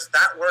can, because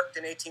that worked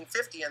in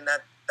 1850 and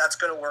that's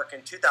going to work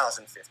in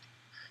 2050.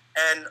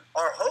 And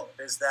our hope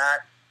is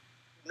that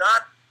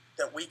not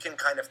that we can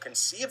kind of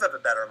conceive of a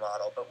better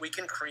model, but we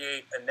can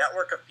create a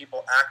network of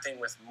people acting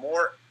with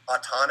more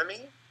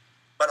autonomy,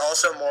 but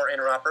also more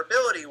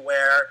interoperability,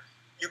 where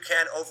you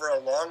can, over a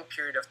long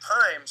period of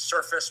time,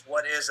 surface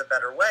what is a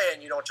better way,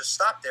 and you don't just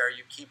stop there.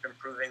 You keep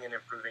improving and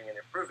improving and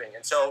improving.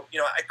 And so,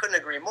 I couldn't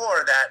agree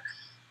more that,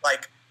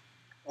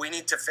 we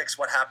need to fix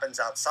what happens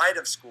outside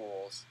of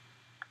schools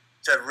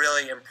to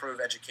really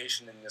improve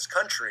education in this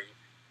country.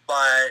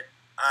 But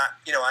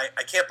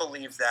I can't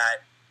believe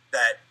that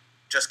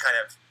just kind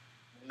of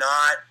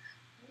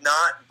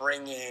not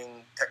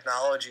bringing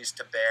technologies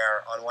to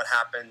bear on what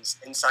happens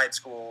inside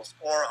schools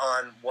or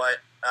on what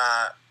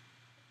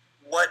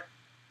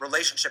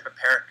relationship a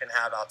parent can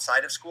have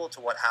outside of school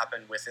to what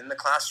happened within the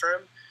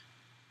classroom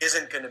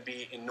isn't going to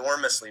be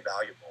enormously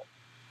valuable.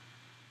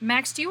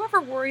 Max, do you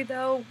ever worry,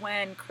 though,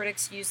 when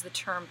critics use the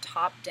term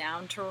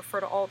top-down to refer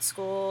to alt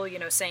school,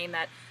 saying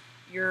that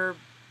you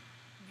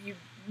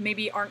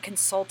maybe aren't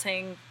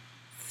consulting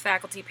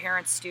faculty,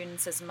 parents,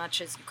 students as much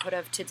as you could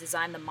have to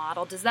design the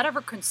model? Does that ever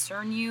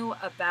concern you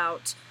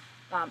about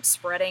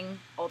spreading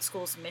alt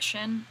school's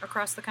mission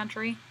across the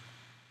country?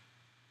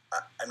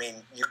 I mean,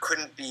 you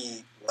couldn't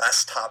be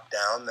less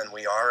top-down than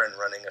we are in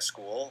running a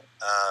school.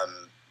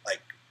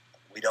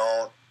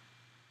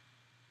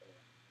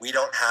 We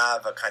don't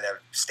have a kind of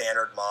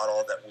standard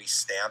model that we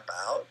stamp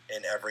out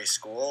in every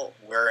school.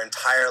 We're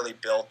entirely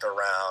built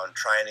around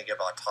trying to give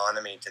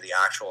autonomy to the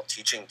actual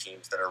teaching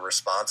teams that are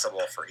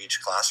responsible for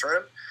each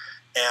classroom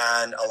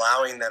and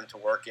allowing them to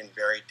work in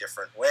very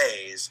different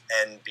ways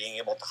and being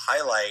able to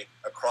highlight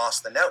across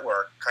the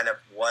network kind of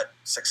what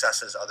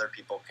successes other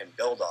people can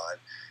build on.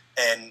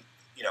 And,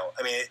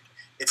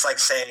 it's like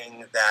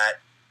saying that,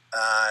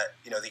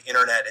 the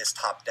internet is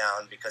top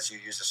down because you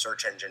use a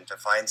search engine to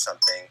find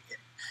something.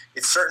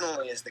 It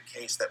certainly is the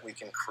case that we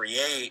can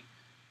create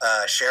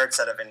a shared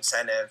set of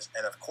incentives,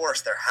 and of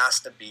course there has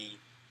to be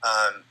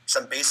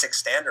some basic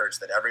standards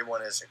that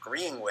everyone is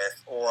agreeing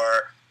with,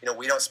 or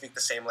we don't speak the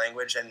same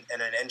language, and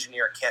an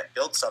engineer can't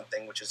build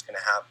something which is going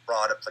to have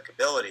broad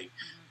applicability.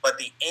 But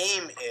the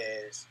aim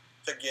is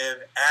to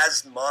give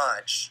as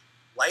much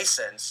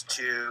license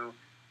to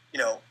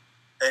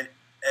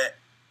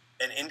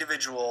an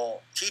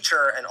individual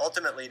teacher and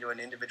ultimately to an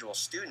individual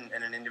student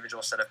and an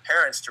individual set of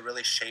parents to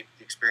really shape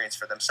the experience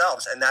for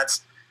themselves. And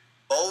that's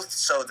both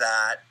so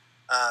that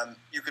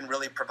you can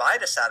really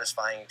provide a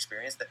satisfying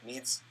experience that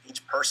meets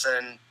each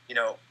person,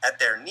 at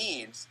their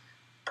needs,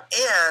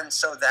 and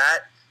so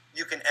that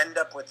you can end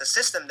up with a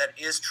system that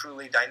is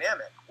truly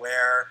dynamic,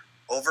 where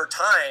over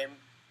time,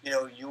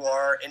 you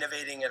are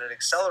innovating at an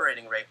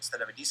accelerating rate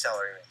instead of a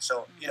decelerating rate.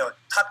 So,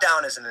 top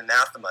down is an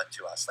anathema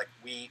to us.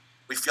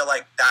 We feel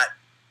like that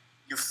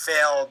you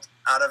failed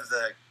out of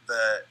the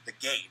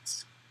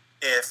gates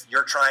if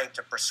you're trying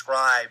to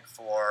prescribe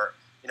for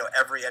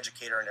every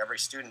educator and every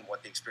student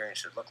what the experience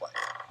should look like.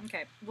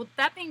 Okay. Well,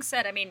 that being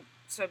said,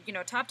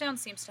 top down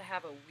seems to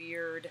have a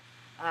weird,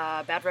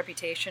 bad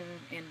reputation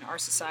in our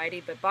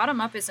society, but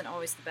bottom up isn't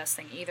always the best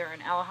thing either.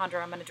 And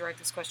Alejandro, I'm going to direct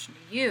this question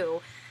to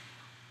you,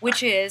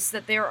 which is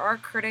that there are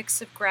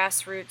critics of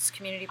grassroots,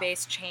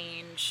 community-based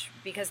change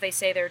because they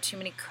say there are too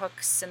many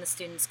cooks in the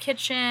student's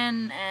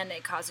kitchen and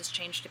it causes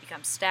change to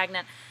become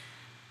stagnant.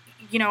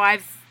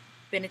 I've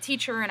been a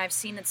teacher and I've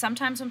seen that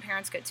sometimes when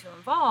parents get too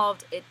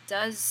involved, it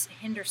does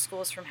hinder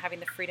schools from having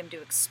the freedom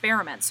to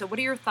experiment. So what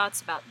are your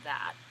thoughts about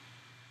that?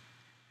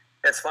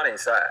 It's funny.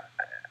 So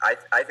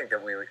I think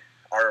that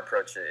our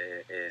approach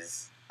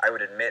is, I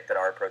would admit that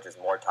our approach is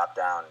more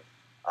top-down,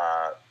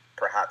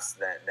 perhaps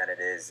than it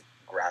is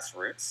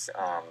grassroots.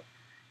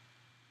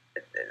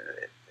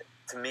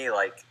 To me,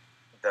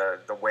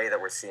 the way that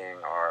we're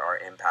seeing our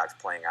impact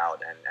playing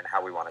out and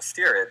how we want to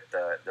steer it,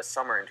 the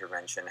summer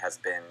intervention has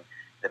been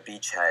the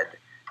beachhead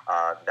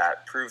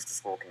that proves to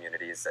school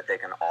communities that they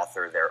can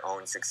author their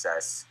own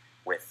success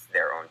with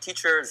their own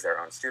teachers, their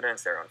own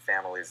students, their own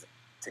families,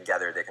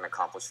 together they can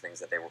accomplish things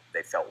that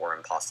they felt were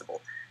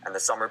impossible. And the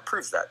summer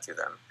proves that to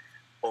them.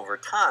 Over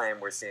time,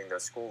 we're seeing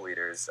those school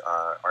leaders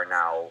are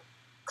now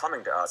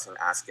coming to us and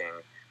asking,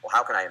 well,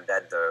 how can I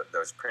embed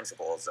those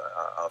principles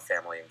of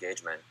family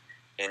engagement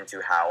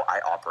into how I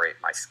operate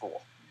my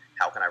school?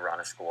 How can I run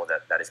a school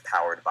that is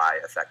powered by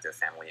effective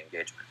family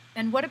engagement?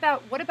 And what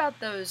about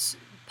those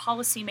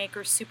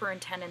policymakers,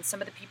 superintendents,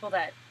 some of the people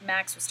that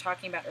Max was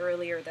talking about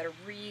earlier that are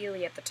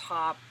really at the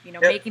top,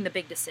 making the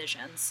big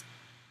decisions?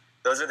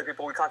 Those are the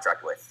people we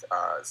contract with.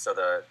 So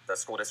the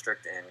school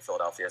district in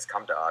Philadelphia has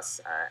come to us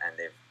and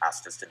they've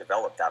asked us to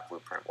develop that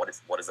blueprint. What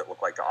does it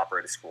look like to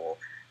operate a school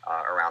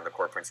around the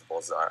core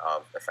principles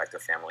of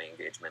effective family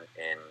engagement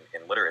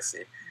in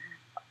literacy?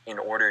 In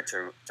order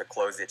to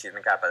close the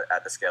achievement gap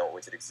at the scale at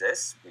which it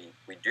exists,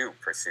 we do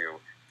pursue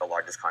the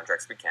largest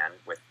contracts we can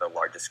with the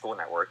largest school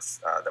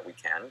networks that we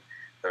can.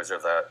 Those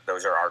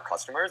are our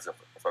customers, the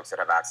folks that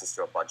have access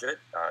to a budget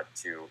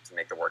to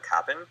make the work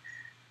happen.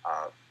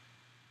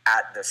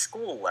 At the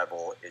school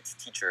level, it's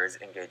teachers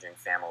engaging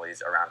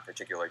families around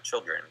particular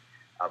children.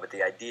 But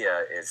the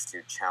idea is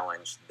to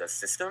challenge the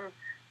system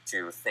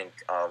to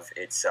think of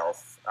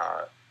itself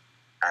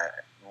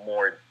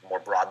more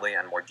broadly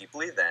and more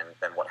deeply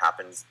than what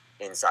happens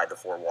inside the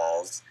four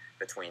walls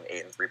between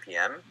 8 and 3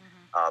 p.m.,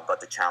 but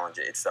to challenge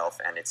it itself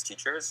and its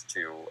teachers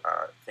to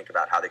think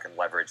about how they can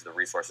leverage the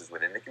resources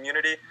within the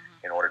community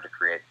in order to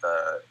create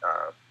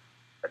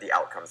the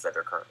outcomes that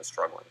they're currently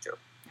struggling to.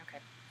 Okay.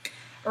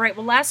 All right,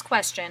 well, last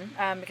question,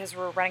 because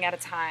we're running out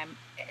of time.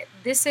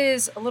 This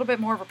is a little bit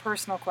more of a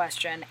personal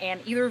question,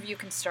 and either of you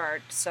can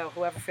start, so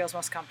whoever feels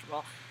most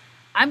comfortable.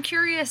 I'm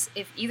curious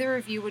if either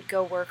of you would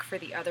go work for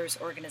the other's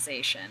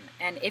organization,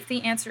 and if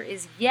the answer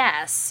is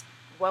yes,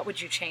 what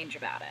would you change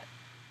about it?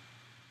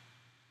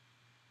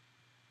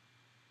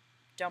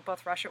 Don't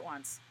both rush at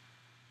once.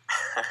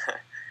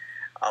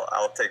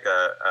 I'll take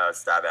a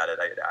stab at it.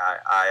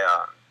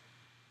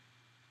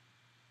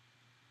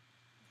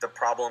 The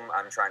problem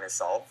I'm trying to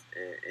solve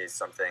is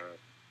something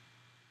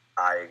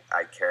I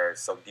care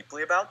so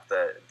deeply about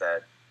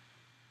that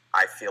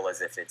I feel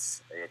as if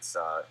it's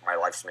my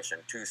life's mission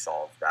to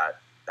solve that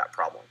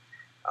problem.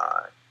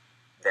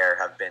 There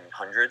have been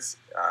hundreds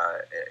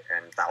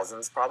and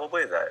thousands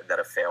probably that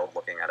have failed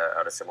looking at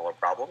a similar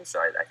problem. So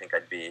I think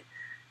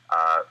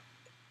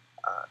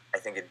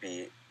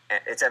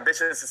it's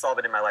ambitious to solve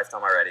it in my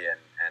lifetime already, and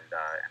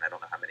I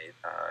don't know how many.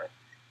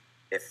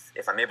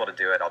 If I'm able to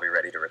do it, I'll be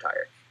ready to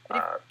retire.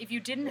 But if you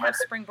didn't have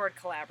Springboard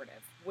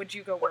Collaborative, would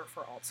you go work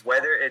for AltSchool?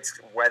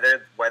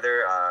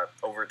 Whether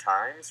over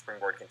time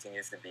Springboard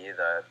continues to be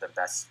the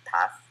best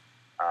path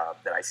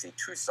that I see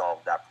to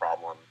solve that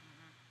problem,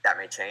 that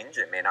may change.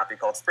 It may not be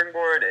called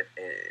Springboard.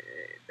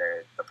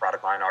 The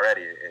product line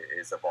already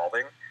is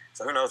evolving,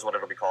 so who knows what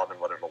it'll be called and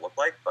what it'll look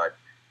like. But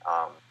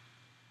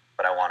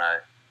I want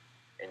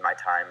to, in my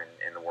time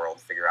in the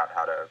world, figure out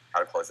how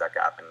to close that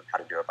gap and how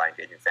to do it by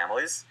engaging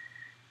families.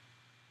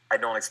 I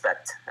don't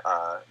expect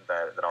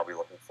that I'll be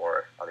looking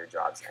for other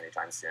jobs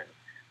anytime soon,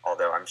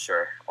 although I'm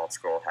sure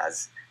AltSchool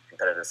has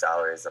competitive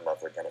salaries and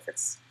lovely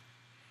benefits.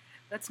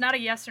 That's not a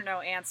yes or no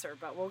answer,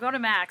 but we'll go to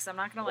Max. I'm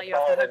not going to let you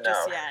off the hook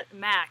just yet.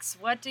 Max,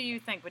 what do you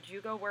think? Would you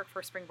go work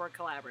for Springboard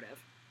Collaborative?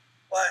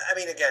 Well, I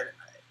mean, again,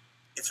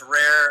 it's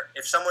rare.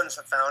 If someone's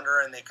a founder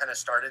and they kind of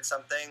started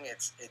something,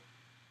 it's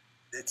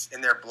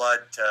in their blood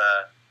to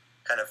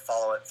kind of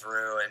follow it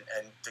through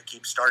and to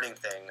keep starting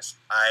things.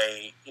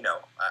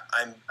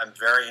 I'm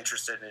very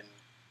interested in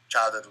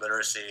childhood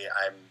literacy.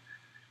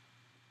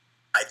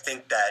 I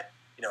think that,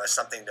 as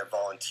something to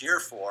volunteer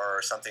for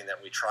or something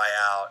that we try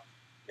out,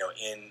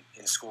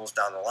 in schools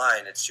down the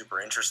line, it's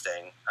super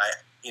interesting.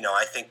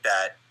 I think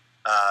that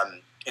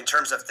in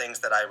terms of things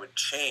that I would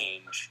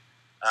change,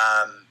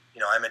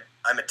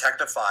 I'm a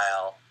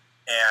technophile,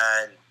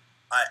 and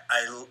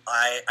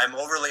I'm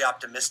overly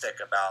optimistic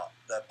about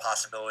the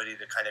possibility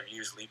to kind of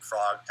use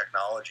leapfrog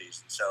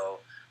technologies. And so,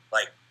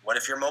 what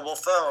if your mobile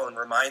phone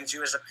reminds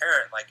you as a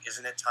parent,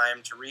 isn't it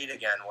time to read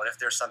again? What if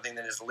there's something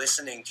that is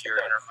listening to your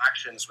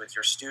interactions with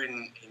your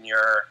student in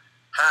your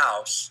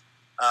house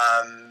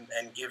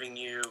and giving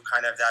you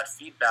kind of that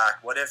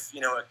feedback? What if,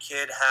 a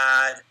kid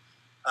had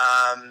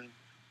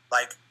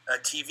a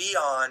TV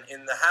on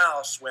in the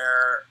house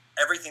where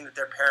everything that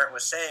their parent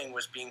was saying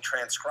was being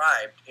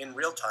transcribed in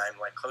real time,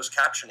 like closed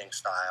captioning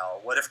style?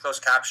 What if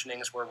closed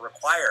captionings were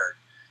required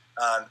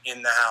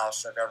in the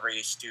house of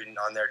every student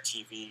on their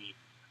TV?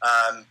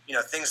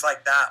 Things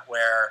like that,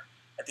 where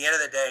at the end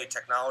of the day,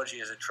 technology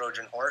is a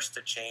Trojan horse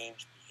to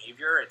change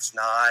behavior. It's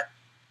not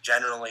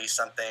generally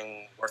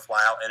something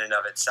worthwhile in and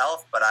of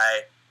itself, but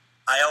I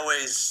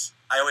always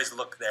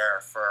look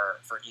there for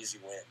easy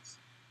wins.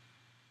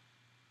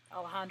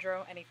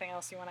 Alejandro, anything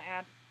else you want to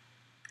add?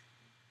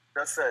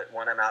 Just that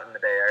when I'm out in the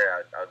Bay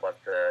Area, I would love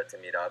to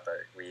meet up.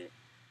 We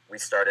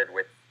started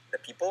with the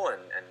people,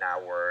 and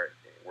now we're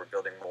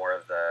building more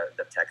of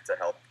the tech to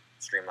help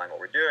streamline what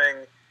we're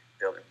doing.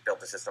 Built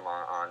the system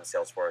on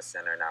Salesforce,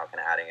 and are now kind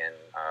of adding in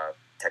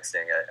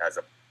texting as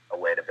a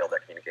way to build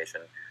that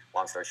communication.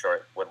 Long story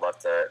short, would love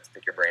to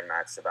pick your brain,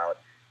 Max, about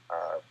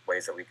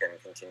ways that we can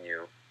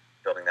continue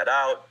building that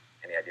out,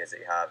 any ideas that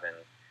you have, and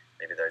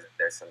maybe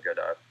there's some good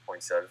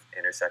points of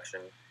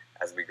intersection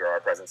as we grow our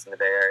presence in the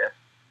Bay Area.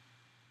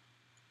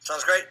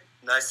 Sounds great.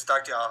 Nice to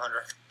talk to you,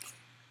 Alejandro.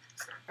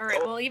 All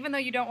right, well, even though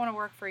you don't want to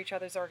work for each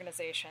other's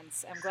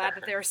organizations, I'm glad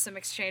that there's some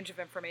exchange of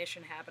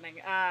information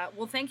happening.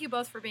 Well, thank you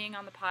both for being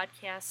on the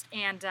podcast.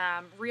 And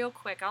real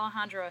quick,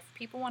 Alejandro, if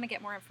people want to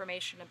get more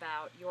information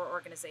about your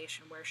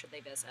organization, where should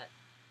they visit?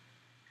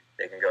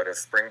 They can go to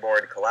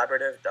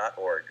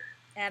springboardcollaborative.org.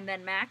 And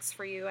then Max,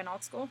 for you and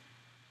Alt School?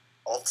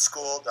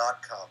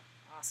 Altschool.com.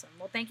 Awesome.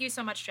 Well, thank you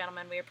so much,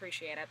 gentlemen. We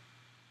appreciate it.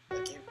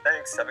 Thank you.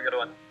 Thanks. Have a good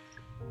one.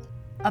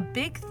 A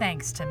big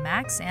thanks to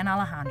Max and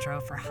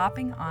Alejandro for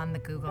hopping on the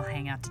Google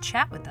Hangout to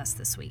chat with us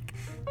this week,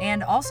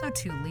 and also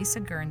to Lisa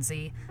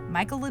Guernsey,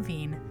 Michael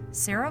Levine,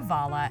 Sarah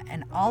Vala,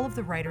 and all of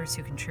the writers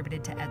who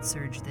contributed to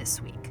EdSurge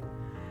this week.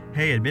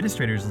 Hey,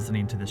 administrators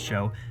listening to this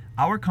show,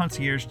 our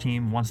concierge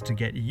team wants to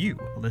get you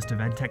a list of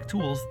EdTech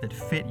tools that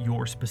fit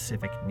your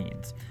specific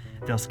needs.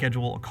 They'll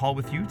schedule a call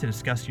with you to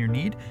discuss your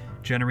need,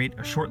 generate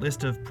a short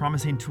list of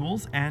promising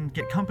tools, and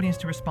get companies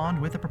to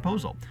respond with a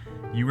proposal.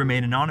 You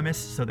remain anonymous,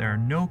 so there are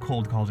no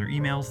cold calls or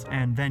emails,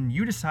 and then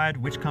you decide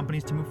which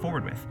companies to move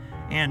forward with.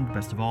 And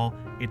best of all,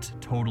 it's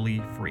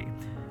totally free.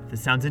 If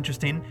this sounds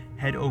interesting,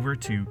 head over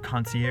to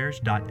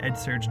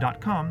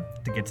concierge.edsurge.com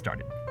to get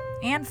started.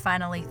 And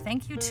finally,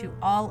 thank you to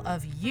all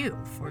of you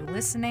for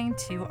listening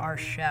to our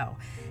show.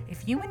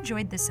 If you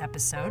enjoyed this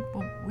episode,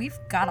 well, we've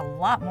got a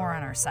lot more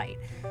on our site.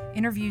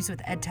 Interviews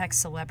with EdTech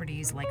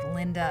celebrities like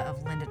Linda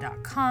of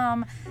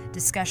lynda.com,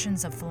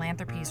 discussions of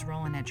philanthropy's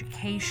role in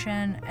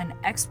education, an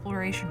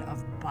exploration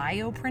of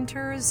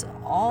bioprinters,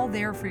 all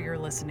there for your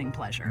listening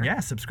pleasure. Yeah,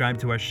 subscribe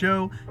to our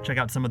show, check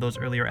out some of those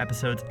earlier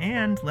episodes,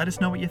 and let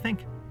us know what you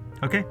think.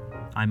 Okay,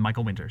 I'm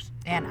Michael Winters.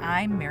 And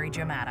I'm Mary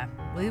Jo Matta.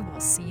 We will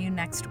see you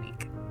next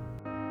week.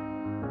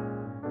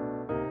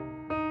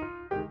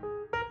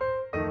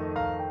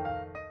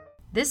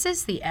 This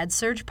is the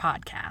EdSurge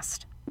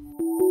Podcast.